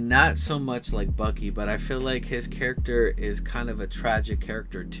 and not so much like Bucky, but I feel like his character is kind of a tragic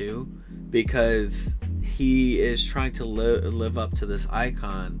character too, because he is trying to live up to this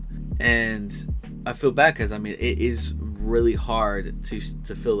icon, and I feel bad because it is really hard to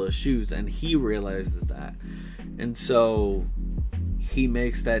fill those shoes, and he realizes that, and so he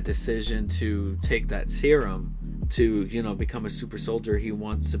makes that decision to take that serum to become a super soldier. He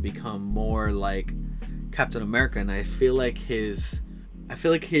wants to become more like Captain America, and I feel like his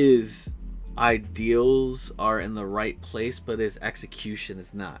ideals are in the right place, but his execution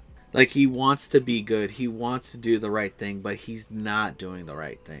is not. Like, he wants to be good, he wants to do the right thing, but he's not doing the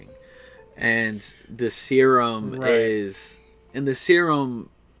right thing. And the serum the serum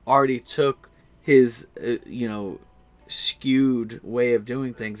already took his skewed way of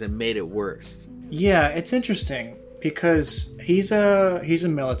doing things and made it worse. Yeah, it's interesting because he's a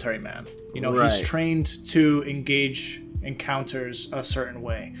military man. He's trained to engage encounters a certain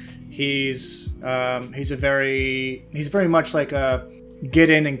way. He's very much like a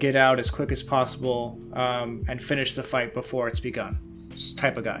get in and get out as quick as possible, and finish the fight before it's begun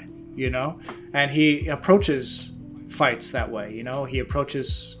type of guy. you know, and he approaches fights that way. You know, he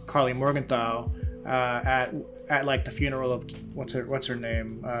approaches Carly Morgenthau at like the funeral of what's her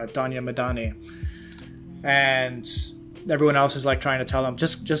name, Danya Madani, and everyone else is like trying to tell him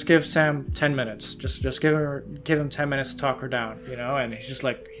just give Sam 10 minutes, just give him 10 minutes to talk her down, you know, and he's just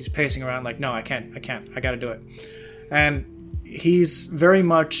like he's pacing around like no, I can't, I got to do it, and he's very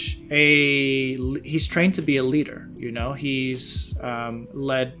much he's trained to be a leader, you know, he's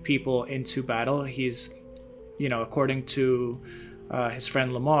led people into battle. He's, you know, according to his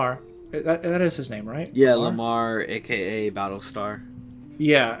friend Lamar, that is his name, right? Yeah, Lamar, aka Battlestar.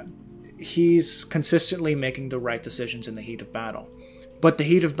 Yeah, he's consistently making the right decisions in the heat of battle. But the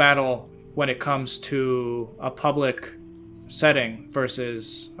heat of battle, when it comes to a public setting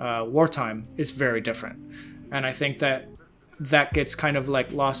versus wartime, is very different. And I think that gets kind of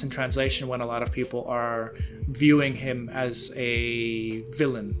like lost in translation when a lot of people are viewing him as a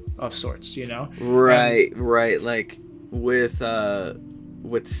villain of sorts, you know? Right. Like with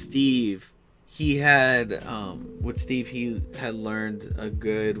Steve, he had learned a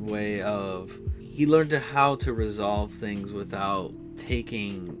good way of, he learned how to resolve things without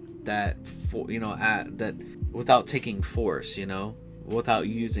taking without taking force, you know, without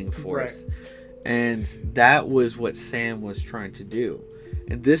using force. Right. And that was what Sam was trying to do.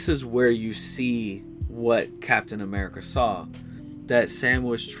 And this is where you see what Captain America saw, that Sam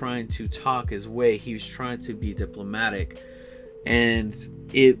was trying to talk his way. He was trying to be diplomatic, and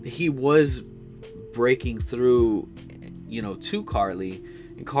he was breaking through, you know, to Carly,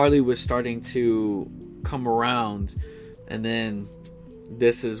 and Carly was starting to come around. And then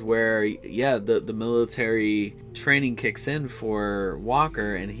this is where, yeah, the military training kicks in for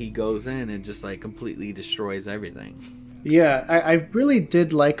Walker, and he goes in and just like completely destroys everything. Yeah, I really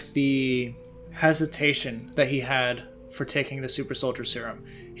did like the hesitation that he had for taking the super soldier serum.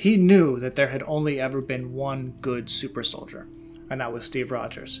 He knew that there had only ever been one good super soldier, and that was Steve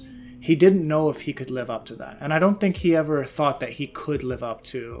Rogers. He didn't know if he could live up to that, and I don't think he ever thought that he could live up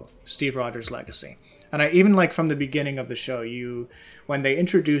to Steve Rogers' legacy. And I even like from the beginning of the show, when they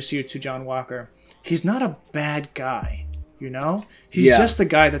introduce you to John Walker, he's not a bad guy, you know? He's just the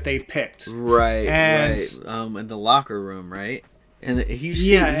guy that they picked. Right. In the locker room, right? And he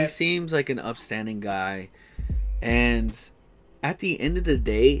seems like an upstanding guy. And at the end of the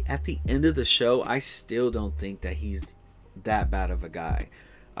day, at the end of the show, I still don't think that he's that bad of a guy.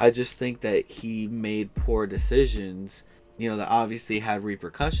 I just think that he made poor decisions, you know, that obviously had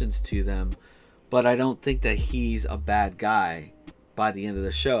repercussions to them. But I don't think that he's a bad guy by the end of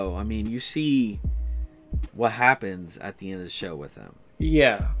the show. I mean, you see what happens at the end of the show with him.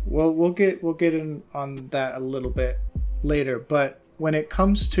 Yeah, well, we'll get in on that a little bit later. But when it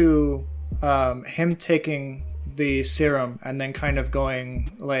comes to him taking the serum and then kind of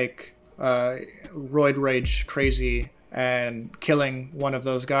going like roid rage crazy and killing one of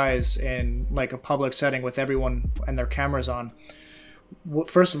those guys in like a public setting with everyone and their cameras on,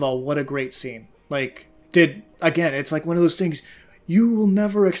 first of all, what a great scene. Like, it's like one of those things you will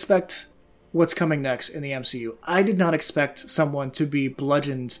never expect what's coming next in the MCU. I did not expect someone to be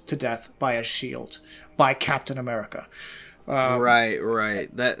bludgeoned to death by a shield, by Captain America. Right.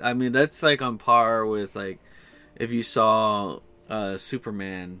 That's like on par with like if you saw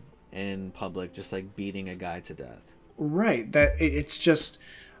Superman in public just like beating a guy to death. Right. That it's just,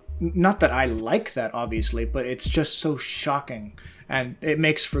 not that I like that, obviously, but it's just so shocking. And it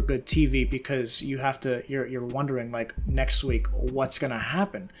makes for good TV because you're wondering, like, next week, what's going to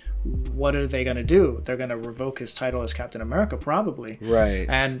happen? What are they going to do? They're going to revoke his title as Captain America, probably. Right.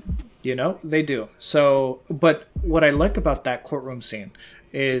 And, you know, they do. So, but what I like about that courtroom scene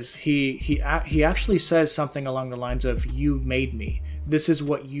is he actually says something along the lines of, "You made me. This is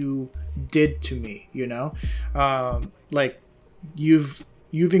what you did to me," you know? Like, you've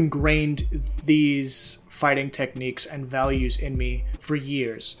ingrained these fighting techniques and values in me for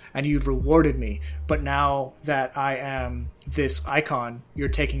years, and you've rewarded me, but now that I am this icon, you're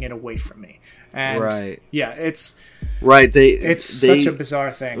taking it away from me. And right. Yeah, it's right. It's such a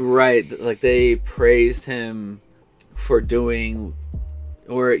bizarre thing. Right. Like they praised him for doing,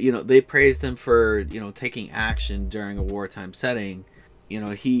 or, you know, they praised him for, you know, taking action during a wartime setting. You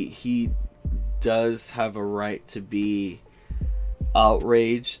know, he does have a right to be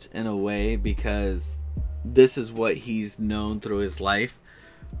outraged in a way, because this is what he's known through his life,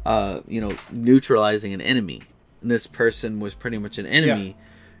 you know, neutralizing an enemy, and this person was pretty much an enemy.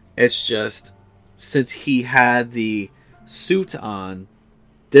 It's just, since he had the suit on,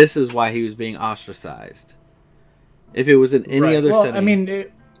 this is why he was being ostracized. If it was in any other setting, I mean,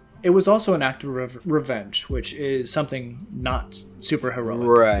 it was also an act of revenge, which is something not super heroic.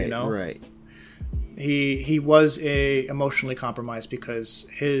 Right, you know? right. He was emotionally compromised because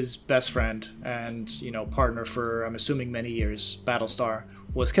his best friend and partner for, I'm assuming, many years, Battlestar,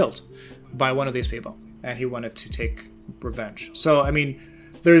 was killed by one of these people, and he wanted to take revenge. So I mean,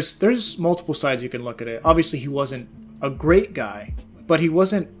 there's multiple sides you can look at it. Obviously, he wasn't a great guy, but he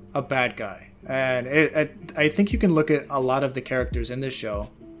wasn't a bad guy, and I think you can look at a lot of the characters in this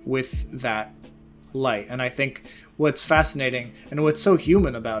show with that light. And I think what's fascinating and what's so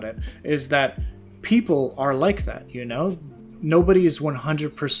human about it is that people are like that, Nobody is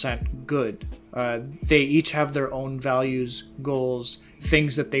 100% good. They each have their own values, goals,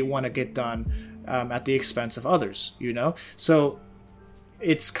 things that they want to get done at the expense of others, So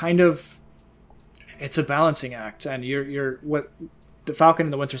it's it's a balancing act. And you're what the Falcon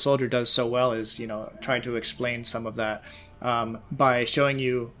and the Winter Soldier does so well is, trying to explain some of that by showing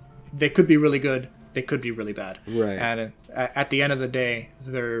you they could be really good, they could be really bad. Right. And at the end of the day,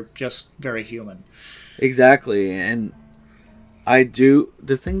 they're just very human. Exactly. And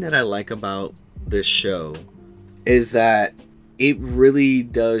the thing that I like about this show is that it really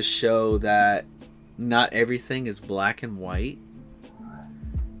does show that not everything is black and white,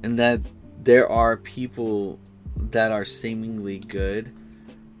 and that there are people that are seemingly good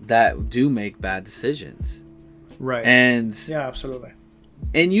that do make bad decisions. Right. And yeah, absolutely.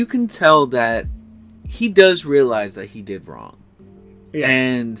 And you can tell that he does realize that he did wrong. Yeah.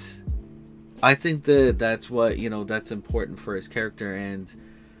 And I think that's what, that's important for his character. And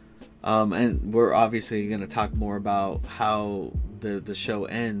we're obviously going to talk more about how the show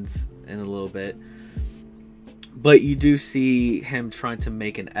ends in a little bit. But you do see him trying to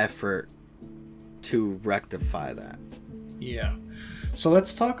make an effort to rectify that. Yeah. So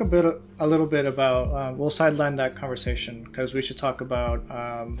let's talk a little bit about, we'll sideline that conversation because we should talk about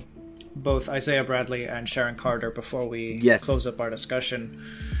both Isaiah Bradley and Sharon Carter before we close up our discussion.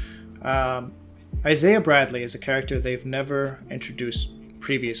 Isaiah Bradley is a character they've never introduced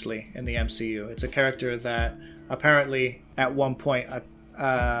previously in the MCU. It's a character that apparently at one point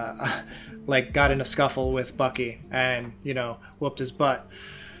got in a scuffle with Bucky and, whooped his butt.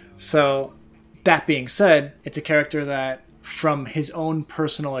 So that being said, it's a character that from his own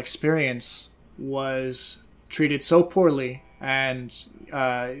personal experience was treated so poorly, and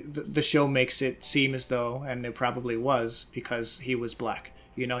the show makes it seem as though, and it probably was, because he was black.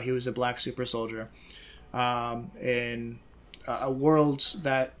 He was a black super soldier in a world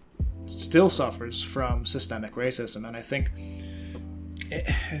that still suffers from systemic racism. And I think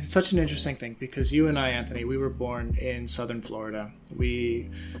it's such an interesting thing because you and I, Anthony, we were born in southern Florida. We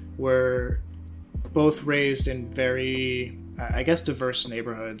were both raised in very, diverse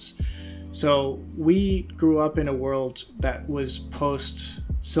neighborhoods. So we grew up in a world that was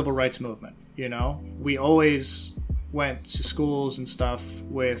post-civil rights movement, We always went to schools and stuff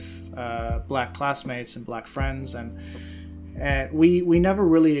with black classmates and black friends, and we never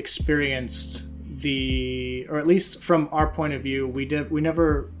really experienced or at least from our point of view,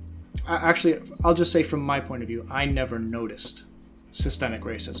 I'll just say from my point of view, I never noticed systemic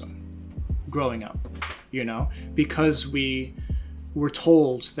racism growing up, because we were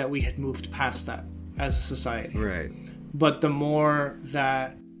told that we had moved past that as a society. Right. But the more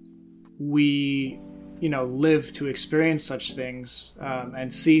that we, live to experience such things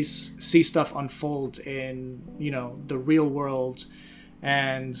and see stuff unfold in, the real world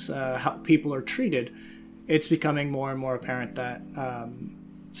and how people are treated, it's becoming more and more apparent that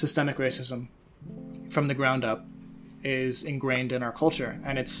systemic racism from the ground up is ingrained in our culture,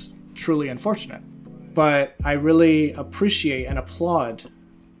 and it's truly unfortunate. But I really appreciate and applaud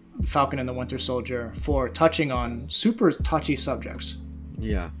Falcon and the Winter Soldier for touching on super touchy subjects.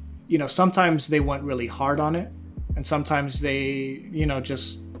 Yeah. Sometimes they went really hard on it, and sometimes they,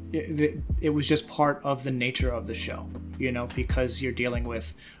 it was just part of the nature of the show, because you're dealing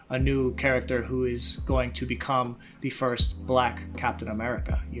with a new character who is going to become the first black Captain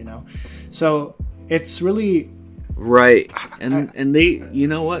America, So it's really... Right. And they,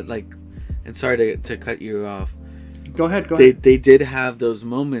 and sorry to cut you off. Go ahead. They did have those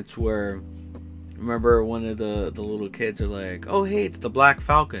moments where, remember one of the little kids are like, "Oh, hey, it's the Black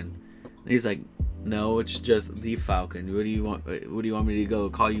Falcon." And he's like, "No, it's just the Falcon. What do you want me to go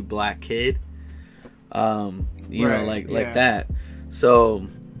call you, Black Kid?" Like that. So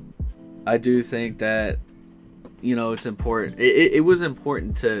I do think that, it's important. It was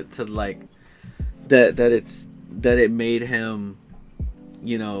important to like that it made him,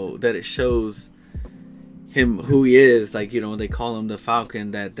 that it shows him who he is. Like, they call him the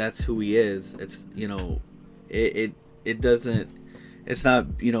Falcon, that's who he is. It's, it doesn't, it's not,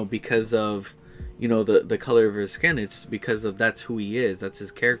 you know, because of, you know, the color of his skin. It's because of that's who he is. That's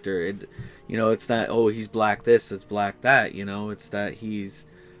his character. You know, it's not, oh, he's black this, it's black that. You know, it's that he's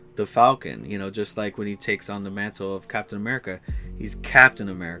the Falcon. You know, just like when he takes on the mantle of Captain America, he's Captain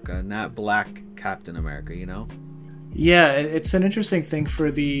America, not Black Captain America. You know. Yeah, it's an interesting thing for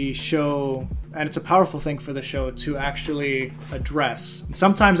the show, and it's a powerful thing for the show to actually address.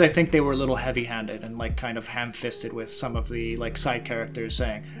 Sometimes I think they were a little heavy-handed and like kind of ham-fisted with some of the like side characters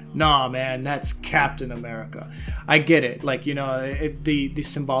saying, "Nah, man, that's Captain America." I get it, like, you know, the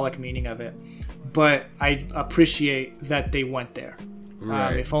symbolic meaning of it, but I appreciate that they went there,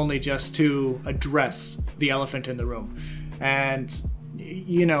 Right. if only just to address the elephant in the room. And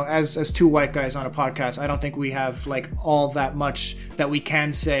you know, as two white guys on a podcast, I don't think we have like all that much that we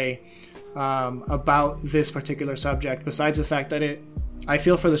can say about this particular subject, besides the fact that I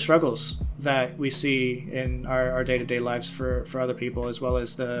feel for the struggles that we see in our day-to-day lives for other people, as well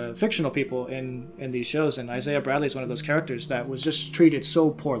as the fictional people in these shows. And Isaiah Bradley is one of those characters that was just treated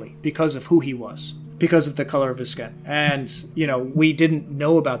so poorly because of who he was, because of the color of his skin. And, you know, we didn't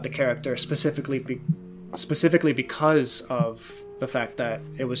know about the character specifically because of the fact that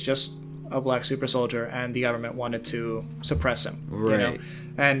it was just a black super soldier and the government wanted to suppress him. Right. You know?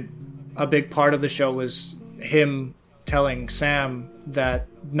 And a big part of the show was him telling Sam that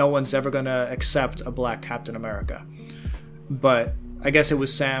no one's ever going to accept a black Captain America. But I guess it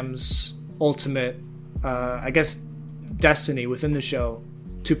was Sam's ultimate, destiny within the show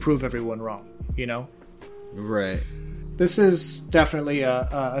to prove everyone wrong, you know? Right. This is definitely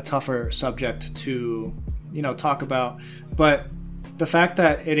a tougher subject to, you know, talk about, but the fact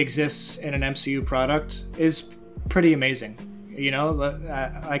that it exists in an MCU product is pretty amazing. You know,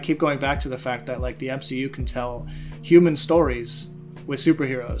 I keep going back to the fact that like the MCU can tell human stories with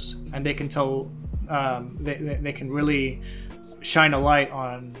superheroes, and they can tell, they can really shine a light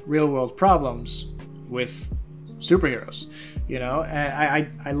on real world problems with superheroes. You know,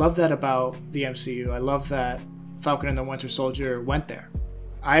 and I love that about the MCU. I love that Falcon and the Winter Soldier went there.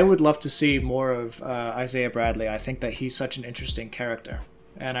 I would love to see more of Isaiah Bradley. I think that he's such an interesting character,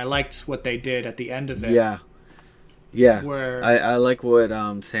 and I liked what they did at the end of it. Yeah. Where I like what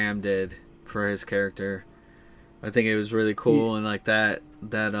Sam did for his character. I think it was really cool, and like that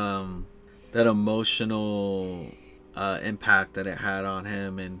emotional impact that it had on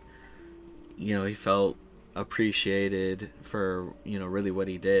him, and you know, he felt appreciated for, you know, really what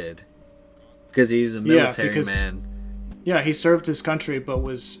he did, because he's a military man. Yeah, he served his country, but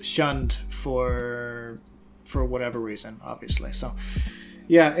was shunned for whatever reason, obviously. So,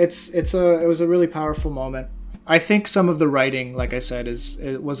 yeah, it was a really powerful moment. I think some of the writing, like I said,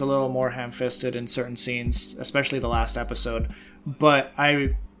 it was a little more ham-fisted in certain scenes, especially the last episode. But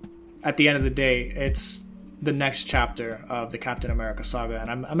at the end of the day, it's the next chapter of the Captain America saga,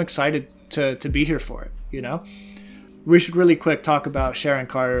 and I'm excited to be here for it. You know. We should really quick talk about Sharon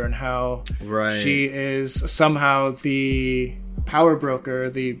Carter and how she is somehow the power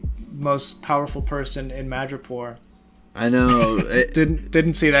broker, the most powerful person in Madripoor. I know.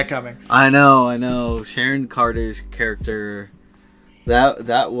 Didn't see that coming. I know. Sharon Carter's character,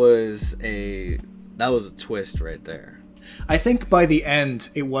 that was a twist right there. I think by the end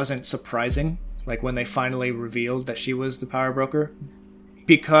it wasn't surprising, like when they finally revealed that she was the power broker.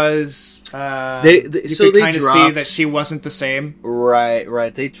 Because you could kind of see that she wasn't the same.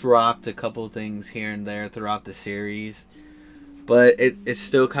 Right. They dropped a couple things here and there throughout the series, but it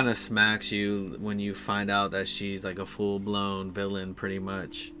still kind of smacks you when you find out that she's like a full-blown villain, pretty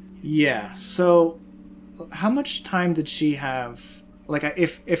much. Yeah. So, how much time did she have? Like,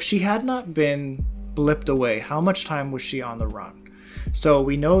 if she had not been blipped away, how much time was she on the run? So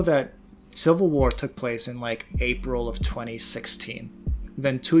we know that Civil War took place in like April of 2016.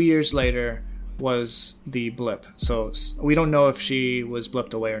 Then 2 years later was the blip. So we don't know if she was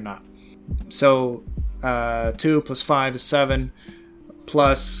blipped away or not. So 2 plus 5 is 7,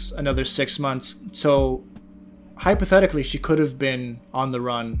 plus another 6 months. So hypothetically, she could have been on the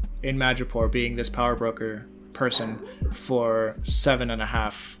run in Madripoor, being this power broker person for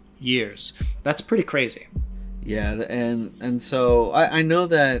 7.5 years. That's pretty crazy. Yeah, and so I know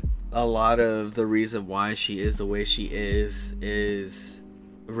that a lot of the reason why she is the way she is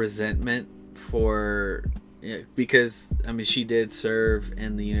resentment for, because I mean, she did serve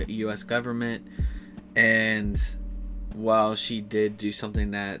in the U.S. government, and while she did do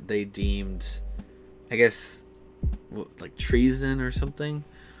something that they deemed, I guess, like treason or something,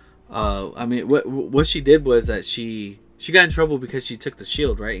 I mean, what she did was that she got in trouble because she took the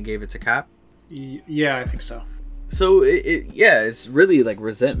shield, right, and gave it to Cap. Yeah, I think so. So it's really like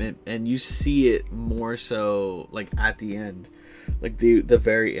resentment, and you see it more so like at the end. like the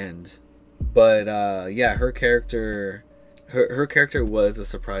very end. But yeah, her character was a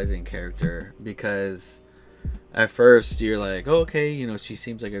surprising character, because at first you're like, oh, okay, you know, she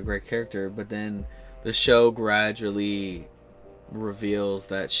seems like a great character, but then the show gradually reveals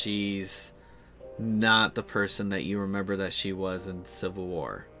that she's not the person that you remember that she was in Civil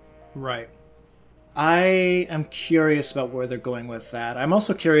War. Right. I am curious about where they're going with that. I'm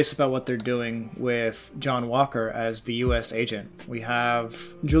also curious about what they're doing with John Walker as the U.S. agent. We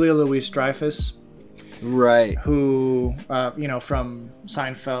have Julia Louis-Dreyfus, right, who, you know, from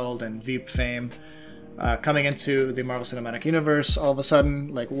Seinfeld and Veep fame, coming into the Marvel Cinematic Universe all of a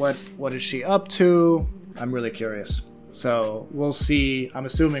sudden. Like, what is she up to? I'm really curious. So we'll see. I'm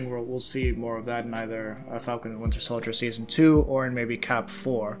assuming we'll see more of that in either Falcon and Winter Soldier Season 2 or in maybe Cap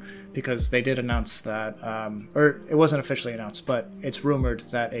 4, because they did announce that, or it wasn't officially announced, but it's rumored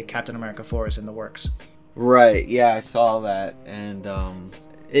that a Captain America 4 is in the works. Right, yeah, I saw that, and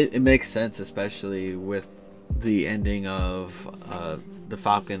it makes sense, especially with the ending of the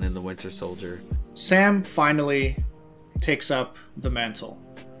Falcon and the Winter Soldier. Sam finally takes up the mantle.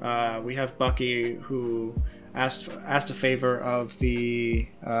 We have Bucky, who asked a favor of the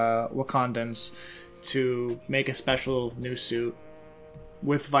Wakandans to make a special new suit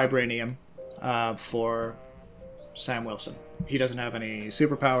with vibranium for Sam Wilson. He doesn't have any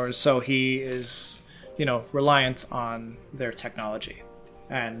superpowers, so he is, you know, reliant on their technology,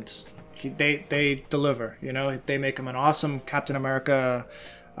 and they deliver. You know, they make him an awesome Captain America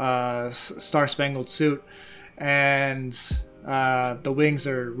Star Spangled suit, and the wings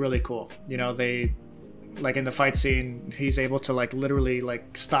are really cool. You know, they, like in the fight scene, he's able to like literally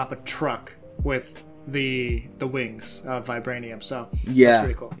like stop a truck with the wings of vibranium. So yeah, that's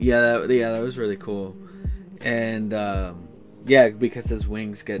pretty cool. That was really cool. And yeah, because his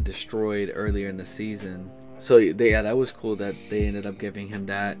wings get destroyed earlier in the season. So that was cool that they ended up giving him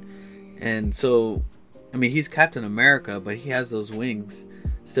that. And so, I mean, he's Captain America, but he has those wings.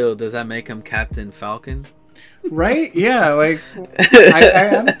 Still, does that make him Captain Falcon? Right? Yeah, like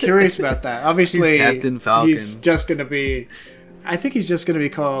I'm curious about that. Obviously, he's Captain Falcon. He's just going to be. I think he's just going to be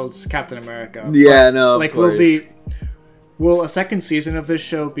called Captain America. Yeah, no, like, of course. Will a second season of this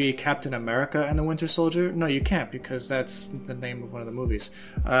show be Captain America and the Winter Soldier? No, you can't, because that's the name of one of the movies.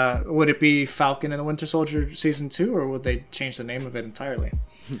 Would it be Falcon and the Winter Soldier Season 2, or would they change the name of it entirely?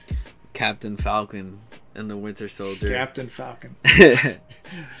 Captain Falcon and the Winter Soldier. Captain Falcon.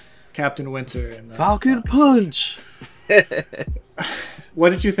 Captain Winter and the Falcon Punch. What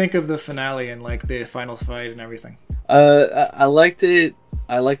did you think of the finale and like the final fight and everything? I liked it.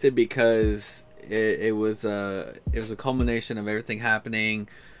 I liked it because it was a culmination of everything happening.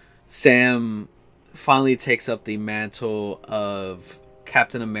 Sam finally takes up the mantle of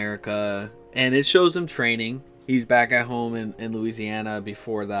Captain America, and it shows him training. He's back at home in Louisiana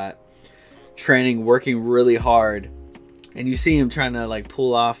before that, training, working really hard. And you see him trying to like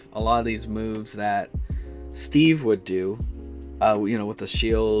pull off a lot of these moves that Steve would do, you know, with the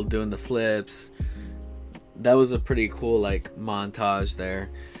shield, doing the flips. That was a pretty cool like montage there.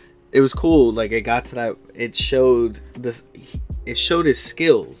 It was cool. Like it got to that. It showed this. It showed his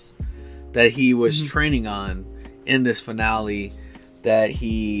skills that he was training on in this finale. That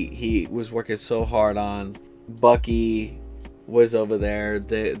he was working so hard on. Bucky was over there.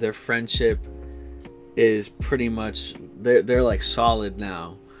 Their friendship is pretty much they're like solid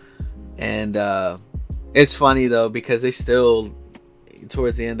now, and it's funny though because they still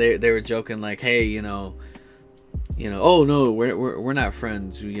towards the end they were joking like, hey, you know, oh no, we're not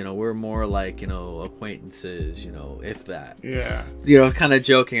friends, you know, we're more like, you know, acquaintances, you know, if that, yeah, you know, kind of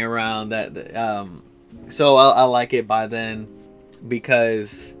joking around that. So I like it by then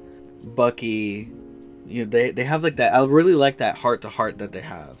because Bucky, you know, they have like that. I really like that heart to heart that they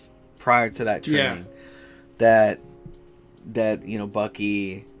have prior to that training. Yeah. That you know,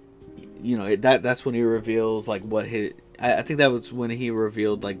 Bucky, you know, that's when he reveals like what his. I think that was when he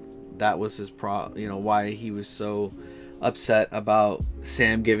revealed like that was his you know, why he was so upset about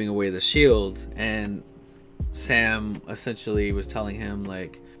Sam giving away the shield, and Sam essentially was telling him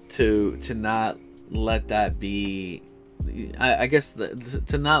like to not let that be. I guess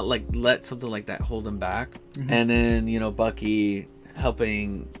to not like let something like that hold him back. And then, you know, Bucky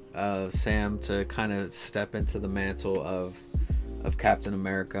helping Sam to kind of step into the mantle of Captain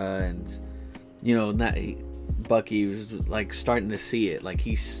America, and you know, Bucky was like starting to see it. Like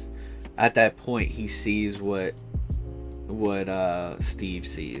he's at that point, he sees what Steve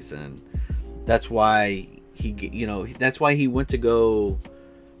sees, and that's why that's why he went to go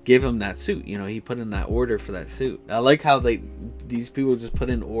give him that suit. You know, he put in that order for that suit. I like how these people just put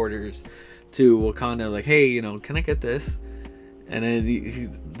in orders to Wakanda, like, hey, you know, can I get this? And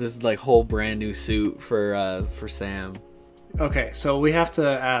then this like whole brand new suit for Sam. Okay, so we have to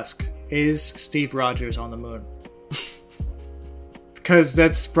ask: is Steve Rogers on the moon? Because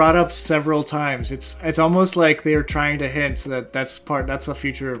that's brought up several times. It's almost like they're trying to hint that that's a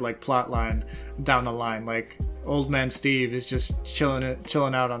future like plot line down the line. Like old man Steve is just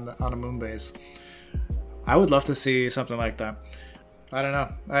chilling out on a moon base. I would love to see something like that. I don't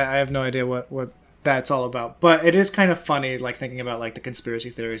know. I have no idea what that's all about. But it is kind of funny, like thinking about like the conspiracy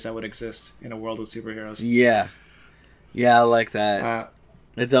theories that would exist in a world with superheroes. Yeah, I like that.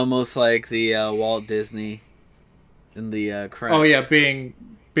 It's almost like the Walt Disney in the cryo. Oh yeah,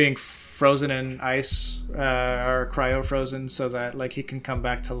 being frozen in ice or cryo frozen, so that like he can come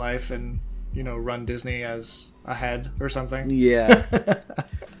back to life and run Disney as a head or something. Yeah.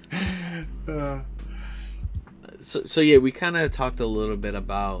 So yeah, we kind of talked a little bit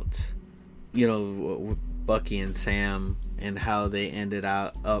about Bucky and Sam and how they ended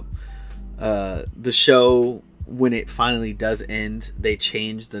up the show. When it finally does end, they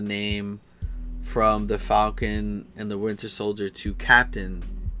changed the name from the Falcon and the Winter Soldier to Captain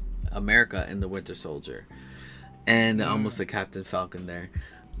America and the Winter Soldier, and almost a Captain Falcon there.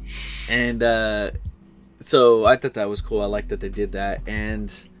 And so I thought that was cool. I like that they did that.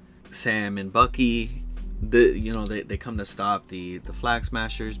 And Sam and Bucky, they come to stop the Flag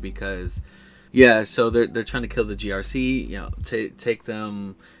Smashers because so they're trying to kill the GRC. Take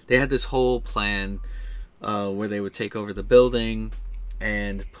them. They had this whole plan where they would take over the building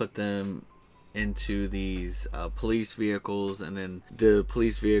and put them into these police vehicles, and then the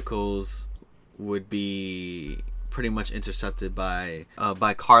police vehicles would be pretty much intercepted by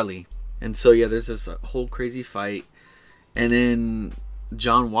Carly. And so there's this whole crazy fight, and then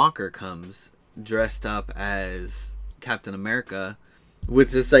John Walker comes dressed up as Captain America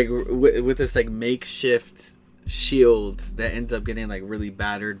with this makeshift shield that ends up getting like really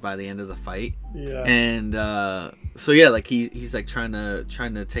battered by the end of the fight. Yeah. And he's like trying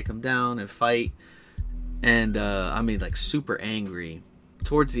to take him down and fight, and like super angry.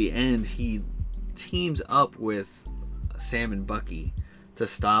 Towards the end, he teams up with Sam and Bucky to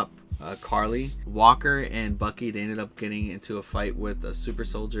stop Carly. Walker and Bucky, they ended up getting into a fight with a super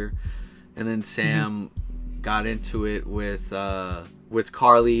soldier, and then Sam got into it with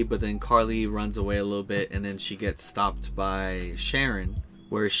Carly, but then Carly runs away a little bit, and then she gets stopped by Sharon,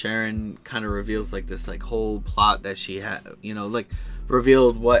 where Sharon kind of reveals like this like whole plot that she had,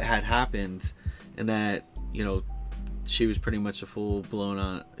 revealed what had happened, and that she was pretty much a full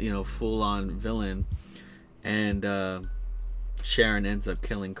on villain, and Sharon ends up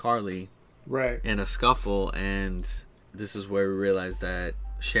killing Carly in a scuffle, and this is where we realize that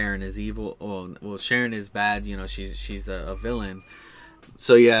Sharon is evil. Well, Sharon is bad. She's a villain.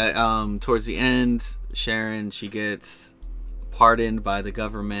 So towards the end, Sharon, she gets pardoned by the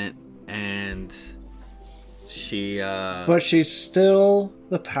government, and she but she's still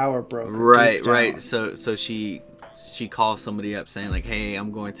the power broker. Right. So she calls somebody up saying like, hey,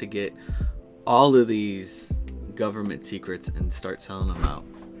 I'm going to get all of these government secrets and start selling them out.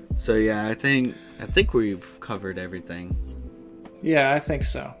 So I think we've covered everything. Yeah, I think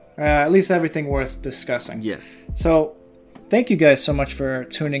so. At least everything worth discussing. Yes. So thank you guys so much for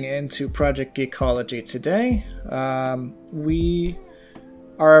tuning in to Project Geekology today. We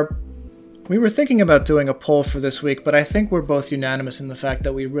were thinking about doing a poll for this week, but I think we're both unanimous in the fact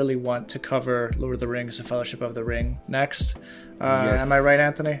that we really want to cover Lord of the Rings and Fellowship of the Ring next. Yes. Am I right,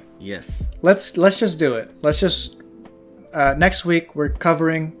 Anthony? Yes. Let's just do it. Let's just next week we're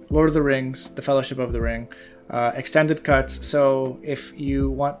covering Lord of the Rings, the Fellowship of the Ring. Extended cuts, so if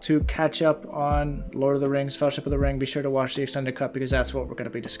you want to catch up on Lord of the Rings, Fellowship of the Ring, be sure to watch the extended cut, because that's what we're going to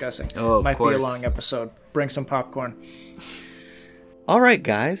be discussing. Might be a long episode. Bring some popcorn. Alright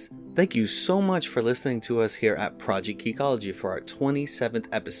guys, thank you so much for listening to us here at Project Geekology for our 27th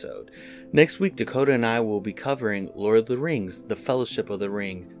episode. Next week, Dakota and I will be covering Lord of the Rings, the Fellowship of the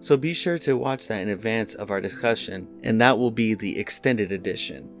Ring, so be sure to watch that in advance of our discussion, and that will be the extended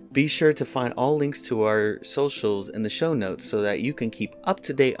edition. Be sure to find all links to our socials in the show notes so that you can keep up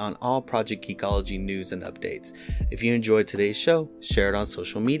to date on all Project Geekology news and updates. If you enjoyed today's show, share it on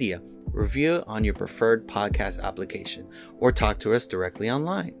social media, review it on your preferred podcast application, or talk to us directly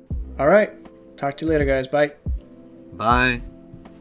online. All right. Talk to you later, guys. Bye. Bye.